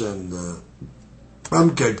 Pamgash and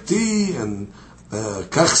Pamkakti and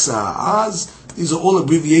Kachsa Az. These are all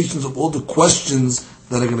abbreviations of all the questions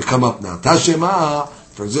that are going to come up now. Tashema,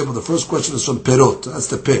 for example, the first question is from Perot. That's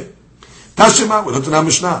the Pe. Tashema, we learned in our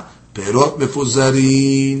Mishnah. Perot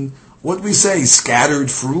mefuzarin. What do we say? Scattered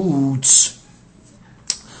fruits.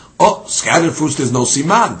 Oh, scattered fruits, there's no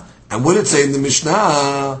siman. And what did it say in the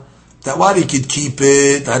Mishnah? That what he could keep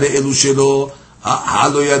it.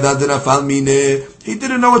 He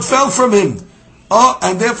didn't know it fell from him. Oh,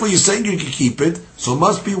 and therefore you're saying you can keep it. So it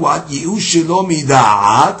must be what? Yi'ush shelo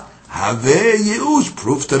mida'at. Have Yi'ush.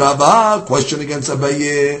 Proof to Rava. Question against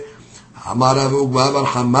Abaye. Amar Rav Ugba bar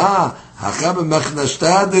Hama. Hachab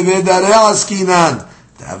mechnashta devedare askinan.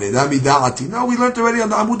 No, we learned already on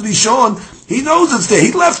the Amud Rishon. He knows it's there.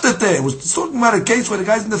 He left it there. It was talking about a case where the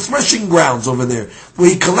guy's in the threshing grounds over there, where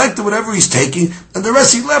he collected whatever he's taking, and the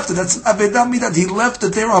rest he left it. That's Avedami, that he left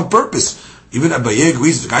it there on purpose. Even Abaye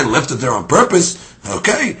agrees the guy left it there on purpose.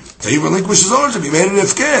 Okay, so he relinquished his ownership. He made it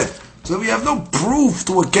ifked. So we have no proof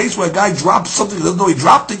to a case where a guy dropped something, he doesn't know he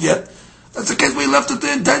dropped it yet. That's a case where he left it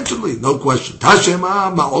there intentionally. No question.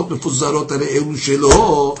 Tashema ma'ot mefuzarot elu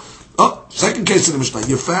shelo. Oh, second case in the Mishnah.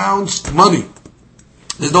 You found money.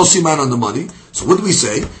 There's no siman on the money. So what do we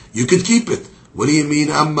say? You could keep it. What do you mean?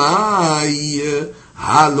 Amai.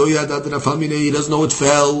 He doesn't know it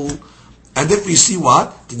fell. And if we see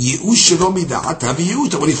what? The Yi'ush shelo mida'at have a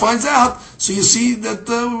Yi'ush. When he finds out, so you see that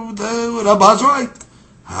the Rabbah's right.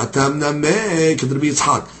 Hatam namek. Rabbi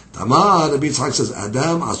Yitzchak. Tamar, Rabbi Yitzchak says,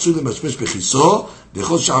 Adam asu lemashmesh bechiso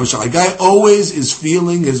bechol sha'am. A guy always is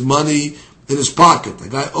feeling his money in his pocket. The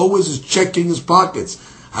guy always is checking his pockets.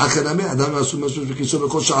 Therefore,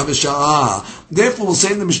 we'll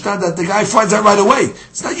say in the Mishnah that the guy finds out right away.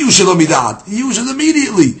 It's not Yi'ush shelo mida'at. He uses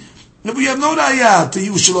immediately. If we have no raya to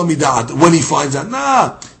Yi'ush shelo mida'at when he finds out.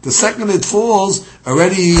 Nah. The second it falls,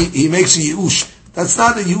 already he makes a Yi'ush. That's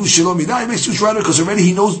not a Yi'ush shelo mida'at. He makes Yi'ush right away because already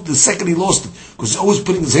he knows the second he lost it. Because he's always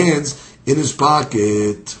putting his hands in his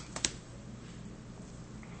pocket.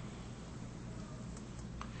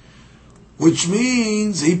 Which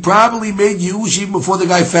means he probably made Yi'ush even before the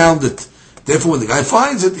guy found it. Therefore, when the guy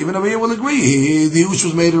finds it, even Abaye will agree, the Yi'ush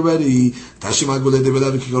was made already.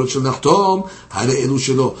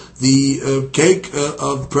 The cake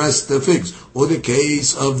of pressed figs, or the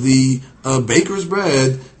case of the baker's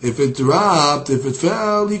bread, if it dropped, if it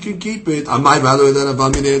fell, he can keep it. I might rather than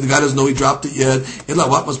the guy doesn't know he dropped it yet.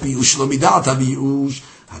 What must be yush lomidat yush?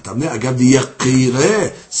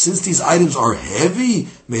 Since these items are heavy,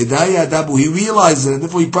 he realized it, and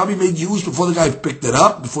therefore he probably made use before the guy picked it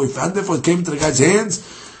up, before he found it, before it came into the guy's hands.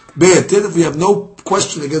 If we have no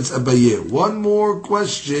question against Abaye. One more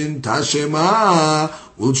question. Tashema.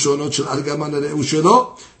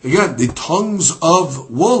 Again, the tongues of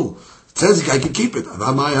wool. It says the guy can keep it.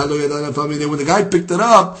 When the guy picked it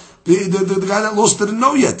up, the guy that lost didn't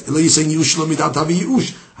know yet. He's saying Yush lo midat havi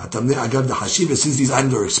yush. Since these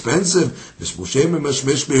items are expensive,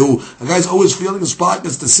 a guy's always feeling his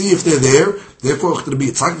pockets to see if they're there. Therefore, it's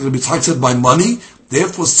going to be taxed by money.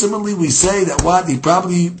 Therefore, similarly, we say that what he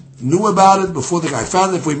probably knew about it before the guy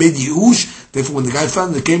found it. If we made yush, therefore, when the guy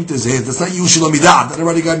found it, it came to his hands. That's not yush lo midat. That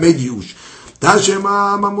already guy made yush.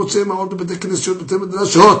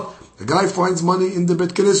 The guy finds money in the Bet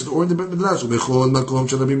Knesset or in the Bet Midrash, or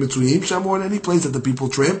in any place that the people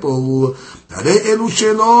trample. He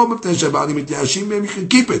can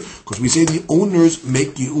keep it, because we say the owners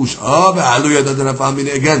make yush.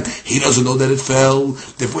 Again, he doesn't know that it fell.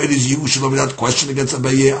 Therefore, it is yush without question against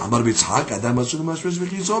Abaye.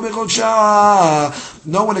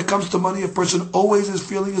 No, when it comes to money, a person always is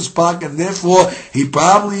feeling his pocket, and therefore he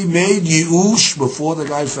probably made yush before the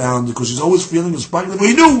guy found it, because he's always feeling his pocket. Therefore,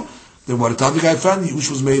 he knew. Then by the time the guy found it, yush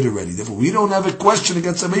was made already. Therefore, we don't have a question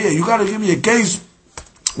against Abaye. You got to give me a case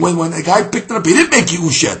when a guy picked it up, he didn't make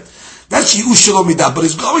yush yet. That's yush shalom midah, but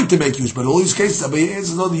he's going to make yush. But in all these cases, Abaye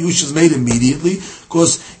answers no, the yush is made immediately,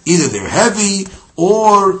 because either they're heavy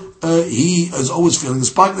or he is always feeling his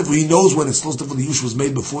pocket. Therefore, he knows when it's supposed to, the yush was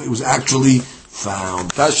made before it was actually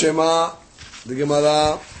found. Tashema, the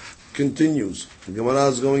Gemara continues. The Gemara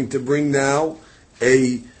is going to bring now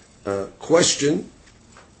a question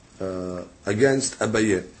against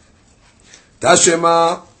Abaye.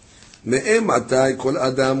 Tashema me'ematai kol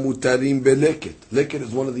adam mutarim beleket. Leket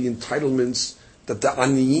is one of the entitlements that the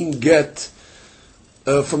aniyim get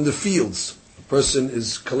from the fields. A person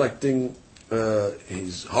is collecting,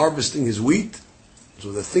 he's harvesting his wheat,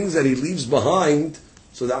 so the things that he leaves behind,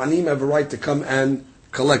 so the aniyim have a right to come and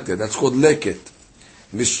collect it. That's called leket.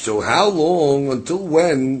 So how long, until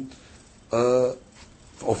when, or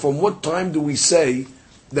from what time do we say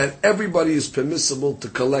that everybody is permissible to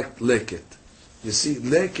collect leket? You see,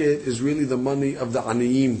 leket is really the money of the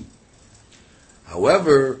aniyim.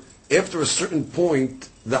 However, after a certain point,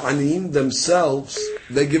 the aniyim themselves,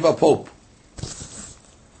 they give up hope.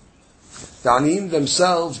 The aniyim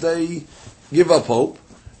themselves, they give up hope,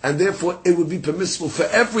 and therefore it would be permissible for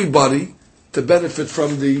everybody to benefit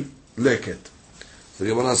from the leket. So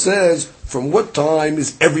the Gemara says, from what time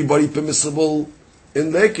is everybody permissible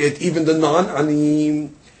in leket, even the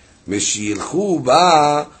non-aniyim? Meshilchu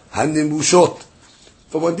ba hanimushot.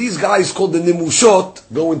 For when these guys called the nimushot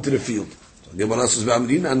go into the field. So Gemara says,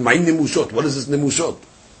 and my nimushot. What is this nimushot?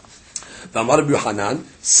 V'amar Yohanan,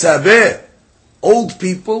 sabeh, old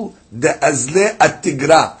people, the azle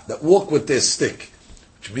atigra, that walk with their stick.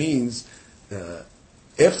 Which means,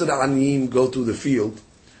 after the aniyim go to the field,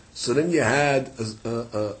 so then you had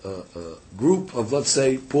a group of, let's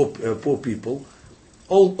say, poor people,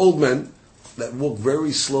 old men, that walk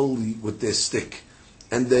very slowly with their stick,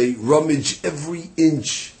 and they rummage every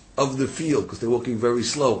inch of the field because they're walking very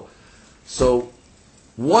slow. So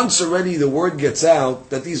once already the word gets out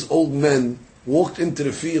that these old men walked into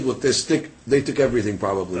the field with their stick, they took everything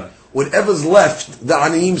probably. Yeah. Whatever's left, the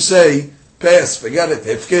aniyim say, pass, forget it,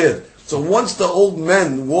 hefker. So once the old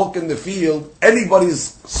men walk in the field,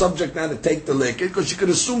 anybody's subject now to take the leket, because you could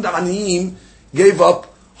assume the aniyim gave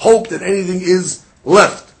up hope that anything is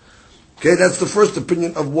left. Okay, that's the first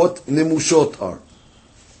opinion of what nimushot are.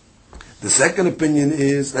 The second opinion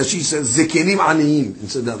is, Rashi says, zekenim aniyim.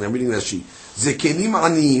 Incidentally, I'm reading Rashi. Zekenim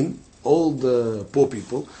aniyim, old poor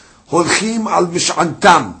people, holchim al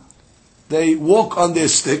mishantam. They walk on their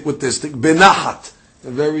stick, with their stick, benahat,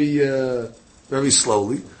 very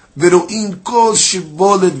slowly. Vero'in kol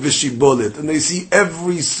shibolet v'shibolet. And they see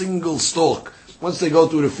every single stalk. Once they go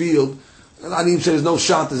through the field, and aniyim says there's no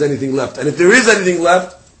shot there's anything left. And if there is anything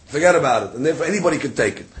left, forget about it, and therefore anybody can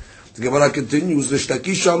take it. The Gemara continues,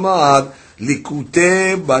 L'shtaki shamad,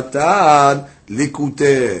 likute batad,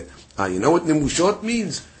 likute. You know what nimushot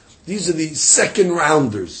means? These are the second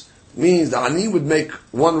rounders. Means the ani would make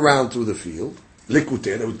one round through the field,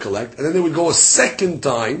 likute, they would collect, and then they would go a second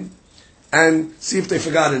time and see if they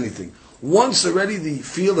forgot anything. Once already the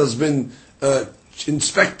field has been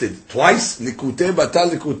inspected twice, likute batad,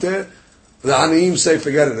 likute, the aniyim say,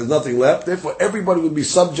 forget it, there's nothing left. Therefore, everybody would be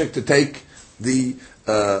subject to take the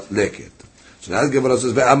leket. So now the Gemara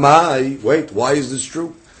says, "Ve'amai." Wait, why is this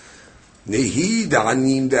true? Nehi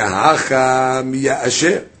da'anim de'hacha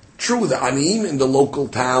miya'asher. True, the anim in the local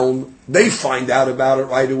town, they find out about it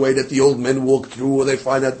right away that the old men walked through, or they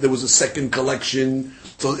find out there was a second collection.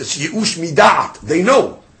 So it's yi'ush midat. They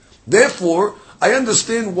know. Therefore, I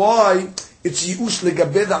understand why it's yi'ush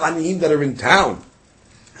legabe the anim that are in town.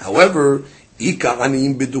 However, ika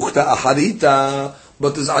anim beduchta acharita,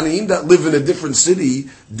 but there's anim that live in a different city,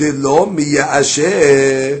 de lo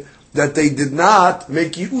miya'asher, that they did not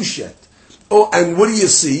make yi'ush yet. Oh, and what do you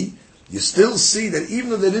see? You still see that even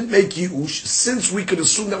though they didn't make Yi'ush, since we could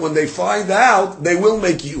assume that when they find out, they will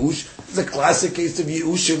make Yi'ush, it's a classic case of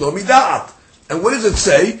Yi'ush Shelo Midat. And what does it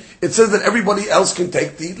say? It says that everybody else can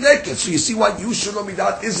take the leket. So you see why Yi'ush Shelo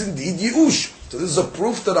Midat is indeed Yi'ush. So this is a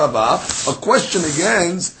proof to Rava, a question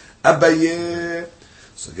against Abaye.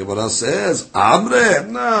 So Gemara says, Amre,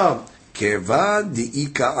 no, Kevan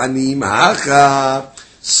di'ika anim hacha.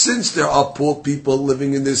 Since there are poor people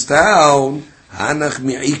living in this town, Hanach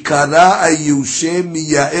mi'ikara ayushe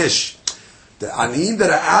miyaesh. The anim that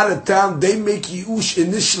are out of town, they make yiush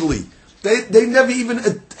initially. They never even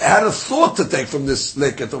had a thought to take from this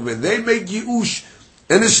leket over. They make yiush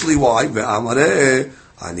initially. Why? Ve'amare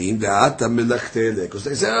anim da'ata milachtele. Because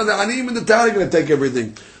they say, oh, the anim in the town are going to take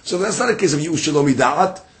everything. So that's not a case of yiush shelo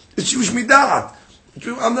midat. It's yiush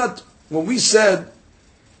midat. When we said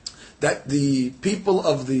that the people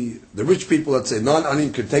of the rich people, let's say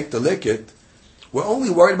non-anim, could take the leket, we're only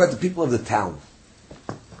worried about the people of the town.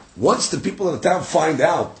 Once the people of the town find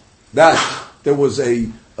out that there was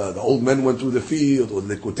the old men went through the field, or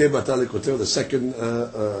the second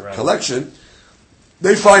collection,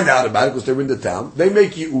 they find out about it because they're in the town. They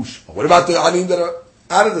make yi'ush. What about the anim that are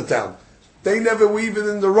out of the town? They never were even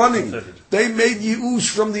in the running. They made yi'ush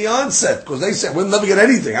from the onset because they said, we'll never get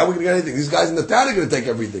anything. How are we going to get anything? These guys in the town are going to take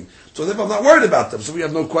everything. So therefore I'm not worried about them. So we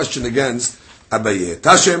have no question against Abaye.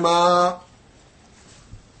 Tashema.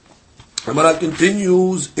 Gemara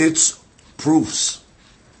continues its proofs.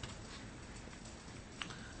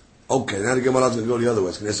 Okay, now the Gemara is going to go the other way.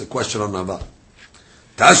 It's going to ask a question on Rava.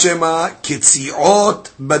 Tashema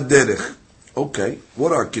kitziot baderech. Okay,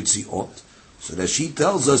 what are kitziot? So that she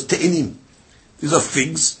tells us te'inim. These are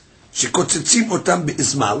figs. Shekotzitzim otam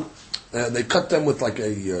be'ismal. They cut them with like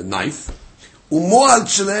a knife. Umoal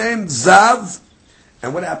shleim zav.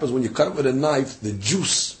 And what happens when you cut it with a knife? The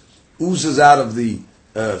juice oozes out of the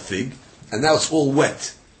fig. And now it's all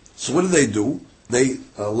wet. So what do? They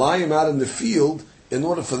lie them out in the field in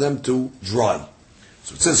order for them to dry.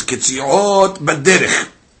 So it says, Kitziot baderech.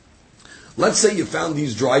 Let's say you found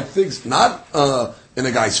these dried figs, not in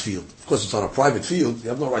a guy's field. Of course, it's on a private field.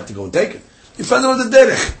 You have no right to go and take it. You found it on the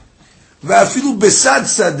derech. Va'afilu besad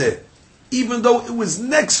sadeh. Even though it was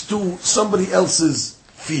next to somebody else's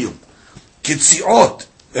field. Kitziot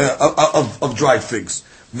of dried figs.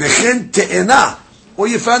 V'chen te'ena. Or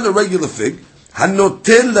you found a regular fig,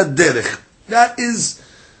 hanotel laderech. That is,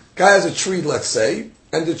 guy has a tree, let's say,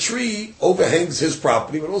 and the tree overhangs his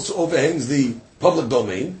property, but also overhangs the public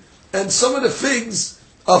domain. And some of the figs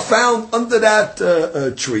are found under that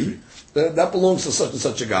tree that belongs to such and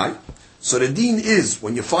such a guy. So the deen is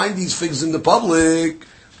when you find these figs in the public,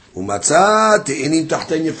 umatzah te'inim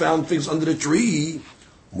tahten, you found figs under the tree,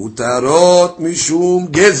 mutarot mishum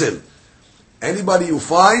gezel. Anybody who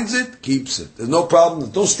finds it, keeps it. There's no problem.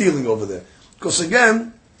 There's no stealing over there. Because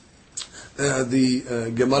again,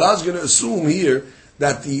 the Gemara is going to assume here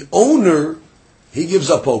that the owner, he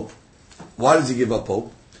gives up hope. Why does he give up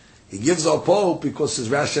hope? He gives up hope because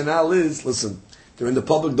his rationale is, listen, they're in the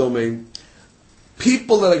public domain.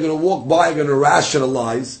 People that are going to walk by are going to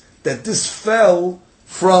rationalize that this fell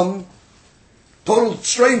from total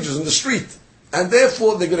strangers in the street. And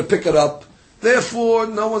therefore, they're going to pick it up. Therefore,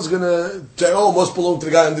 no one's going to say, oh, it must belong to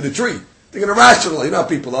the guy under the tree. They're going to rationalize. You know how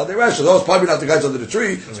people are. They rationalize. Oh, it's probably not the guys under the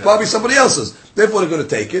tree. It's probably somebody else's. Therefore, they're going to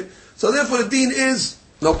take it. So therefore, the deen is,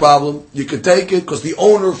 no problem. You can take it because the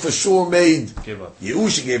owner for sure made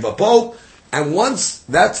Yehush, gave up hope. And once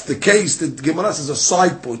that's the case, the Gemara says a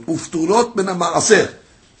side point. Ufturot min ma'aser.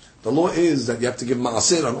 The law is that you have to give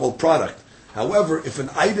ma'aser on all product. However, if an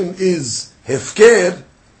item is hefker,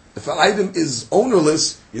 if an item is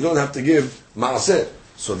ownerless, you don't have to give ma'aser.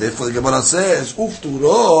 So therefore the Gemara says,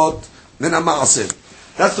 ufturot min ma'aser.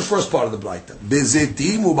 That's the first part of the Braita.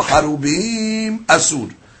 Bezetim u'b'harubim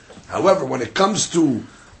asur. However, when it comes to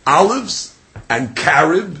olives and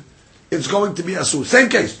carob, it's going to be asur. Same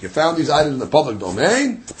case. You found these items in the public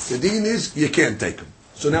domain. The deen is you can't take them.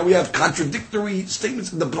 So now we have contradictory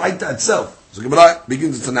statements in the Braita itself. So Gemara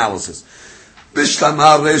begins its analysis.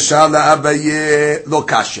 Bishlamar resha la'abaye lo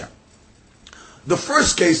kasha. the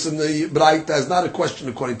first case in the Braita is not a question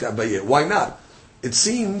according to Abaye. Why not? It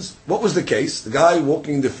seems, what was the case? The guy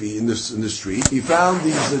walking in the street, he found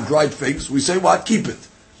these dried figs. We say, what? Keep it.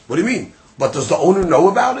 What do you mean? But does the owner know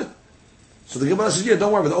about it? So the Gemara says, yeah,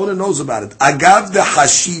 don't worry, but the owner knows about it. Agav the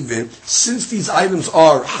hashive, since these items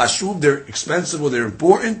are hashuv, they're expensive or they're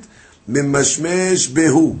important, mimashmesh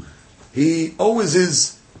behu. He always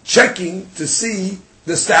is checking to see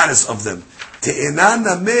the status of them.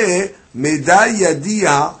 Te'enana me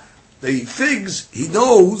medayadia, the figs, he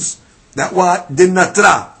knows that what?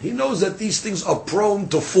 Dinatra. He knows that these things are prone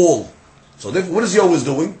to fall. So therefore, what is he always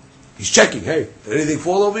doing? He's checking, hey, did anything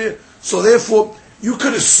fall over here? So therefore, you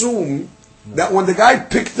could assume that when the guy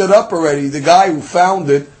picked it up already, the guy who found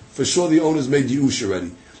it, for sure the owner's made Yush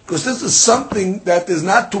already. Because this is something that is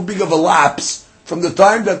not too big of a lapse from the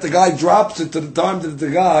time that the guy drops it to the time that the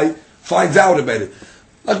guy finds out about it.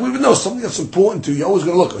 Like we would know, something that's important to you, you're always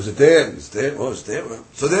going to look, is it there? Is it there? Oh, it's there.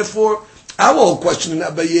 So therefore, our whole question in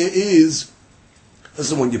Abaye is,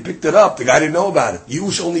 listen, when you picked it up, the guy didn't know about it.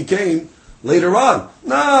 Yush only came later on.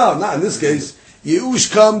 No, not in this case.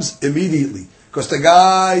 Yush comes immediately. Because the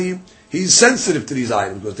guy, he's sensitive to these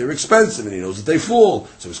items because they're expensive and he knows that they fall.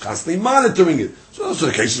 So he's constantly monitoring it. So those are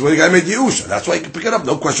the cases where the guy made Yush. That's why he can pick it up.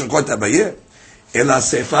 No question quite that Abaye. Ela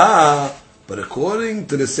Sefa. But according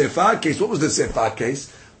to the Sefa case, what was the Sefa case?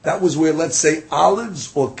 That was where, let's say,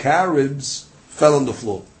 olives or carobs fell on the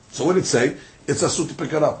floor. So what did it say? It's asut to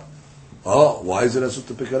pick it up. Oh, why is it asut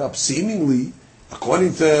to pick it up? Seemingly,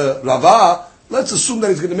 according to Rava, let's assume that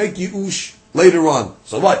he's going to make Yush later on.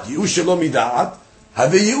 So what? Yush shelo midat,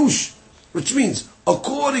 have a Yush. Which means,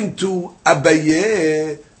 according to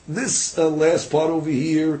Abaye, this last part over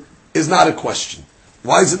here is not a question.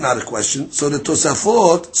 Why is it not a question? So the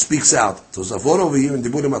Tosafot speaks out. Tosafot over here in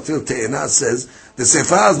Dibur Matil Te'ena says, the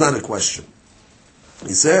Sefa is not a question.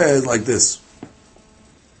 He says like this.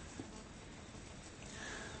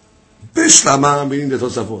 Bishlama, meaning the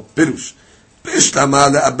Tosafot. Pirush. Bishlama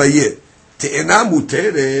le'abaye. Te'ena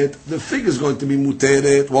muteret. The fig is going to be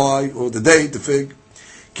muteret. Why? Or the date, the fig.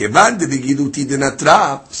 Kevan de'digiduti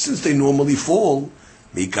denatra. Since they normally fall,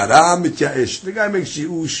 mikara mityaesh. The guy makes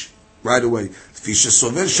shiush right away. He says,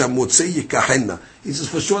 for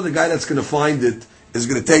sure the guy that's going to find it is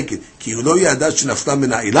going to take it. You're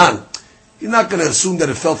not going to assume that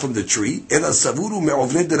it fell from the tree.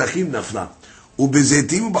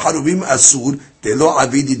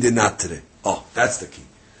 Oh, that's the key.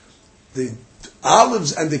 The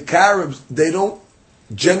olives and the carobs, they don't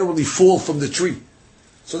generally fall from the tree.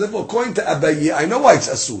 So therefore, according to Abaye, I know why it's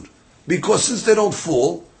asur. Because since they don't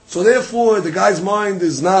fall, so therefore, the guy's mind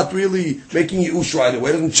is not really making Yush right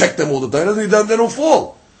away. He doesn't check them all the time. They don't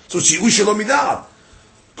fall. So it's Yush shelo midat.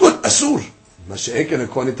 Good, asur. Mashiach,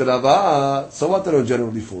 according to Rava, so what? They don't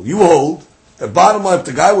generally fall. You hold, the bottom line, if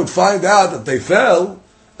the guy would find out that they fell,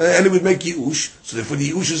 and it would make Yush, so therefore the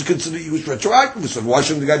Yush is considered Yush retroactive. So why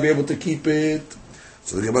shouldn't the guy be able to keep it?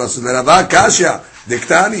 So the Gemara says, Rava kasha,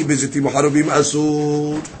 dektani beziti muharubim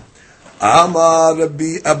asur. Amar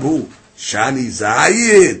Rabbi Abu. Shani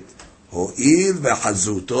Zayid, Ho'il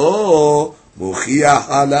v'chazuto, Muchiach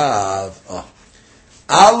alav.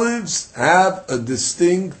 Olives have a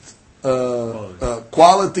distinct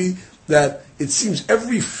quality that it seems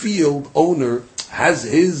every field owner has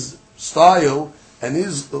his style, and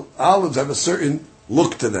his olives have a certain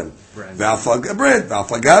look to them.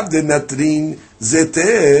 V'afagav denatrin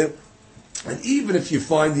zeteh. And even if you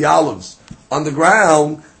find the olives on the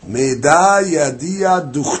ground, Meda yadia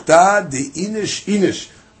duchta de inish.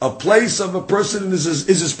 A place of a person is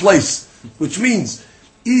his place. Which means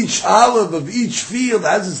each olive of each field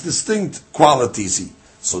has its distinct qualities.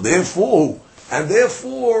 So therefore,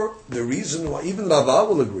 the reason why, even Rava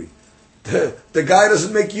will agree, the guy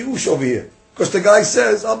doesn't make Yush over here. Because the guy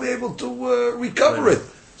says, I'll be able to recover it.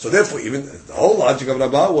 So therefore, even the whole logic of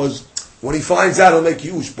Rava was, when he finds out, he'll make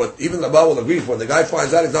Yush. But even Rava will agree, when the guy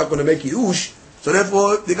finds out, he's not going to make Yush. So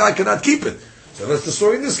therefore, the guy cannot keep it. So that's the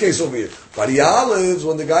story in this case over here. But the olives,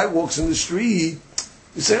 when the guy walks in the street,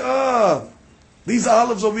 you say, these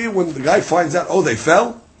olives over here, when the guy finds out, they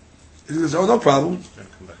fell, he says, no problem.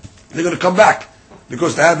 They're going to come back.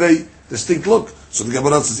 Because they have a distinct look. So the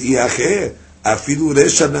Gemara says, afilu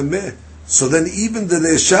resha nameh. So then even the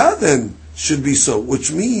resha then should be so.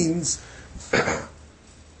 Which means,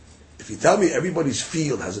 if you tell me everybody's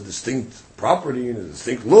field has a distinct property and a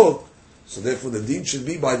distinct look, so therefore the deen should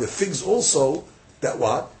be by the figs also, that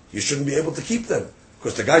what? You shouldn't be able to keep them.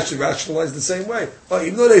 Because the guy should rationalize the same way.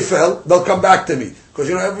 Even though they fell, they'll come back to me. Because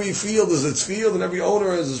every field is its field and every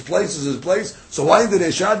owner has his place is his place. So why in the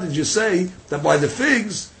Reshad did you say that by the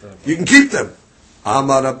figs, you can keep them?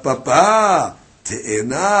 Amar papa,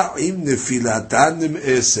 Te'ena im nefilatan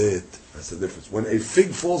nim'eset. That's the difference. When a fig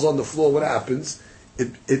falls on the floor, what happens?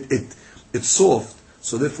 It's soft,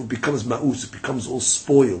 so therefore it becomes ma'us. It becomes all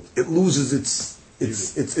spoiled. It loses its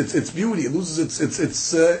beauty. It loses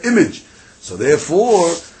its image. So therefore,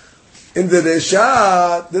 in the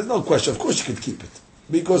resha, there's no question. Of course, you can keep it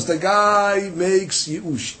because the guy makes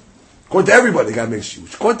yush. According to everybody, the guy makes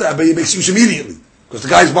yush. According to Abaye, he makes yush immediately. Because the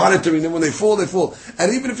guy's monitoring them when they fall, they fall.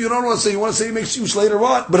 And even if you don't want to say, you want to say he makes yush later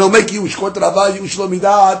on, but he'll make yush. According to Rabbi, yush lo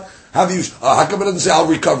midad, have yush. How come it doesn't say I'll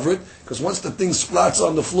recover it? Because once the thing splats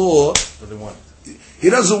on the floor, he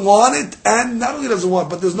doesn't want it, and not only doesn't want it,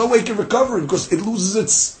 but there's no way he can recover it because it loses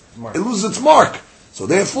its mark. So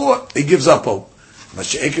therefore, he gives up hope.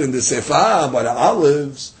 Mashiach in the Sefer, by the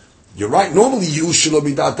olives, you're right, normally yush lo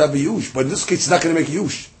midad have yush, but in this case, it's not going to make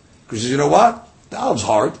yush. Because you know what? The olive's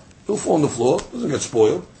hard. It'll fall on the floor. It doesn't get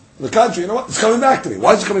spoiled. On the contrary, you know what? It's coming back to me.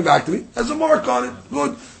 Why is it coming back to me? There's a mark on it.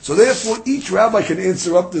 Good. So therefore, each rabbi can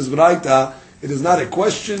answer up this braita. It is not a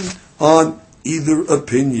question on either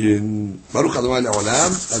opinion. Baruch Adonai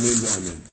Le'olam. Amen. Amen.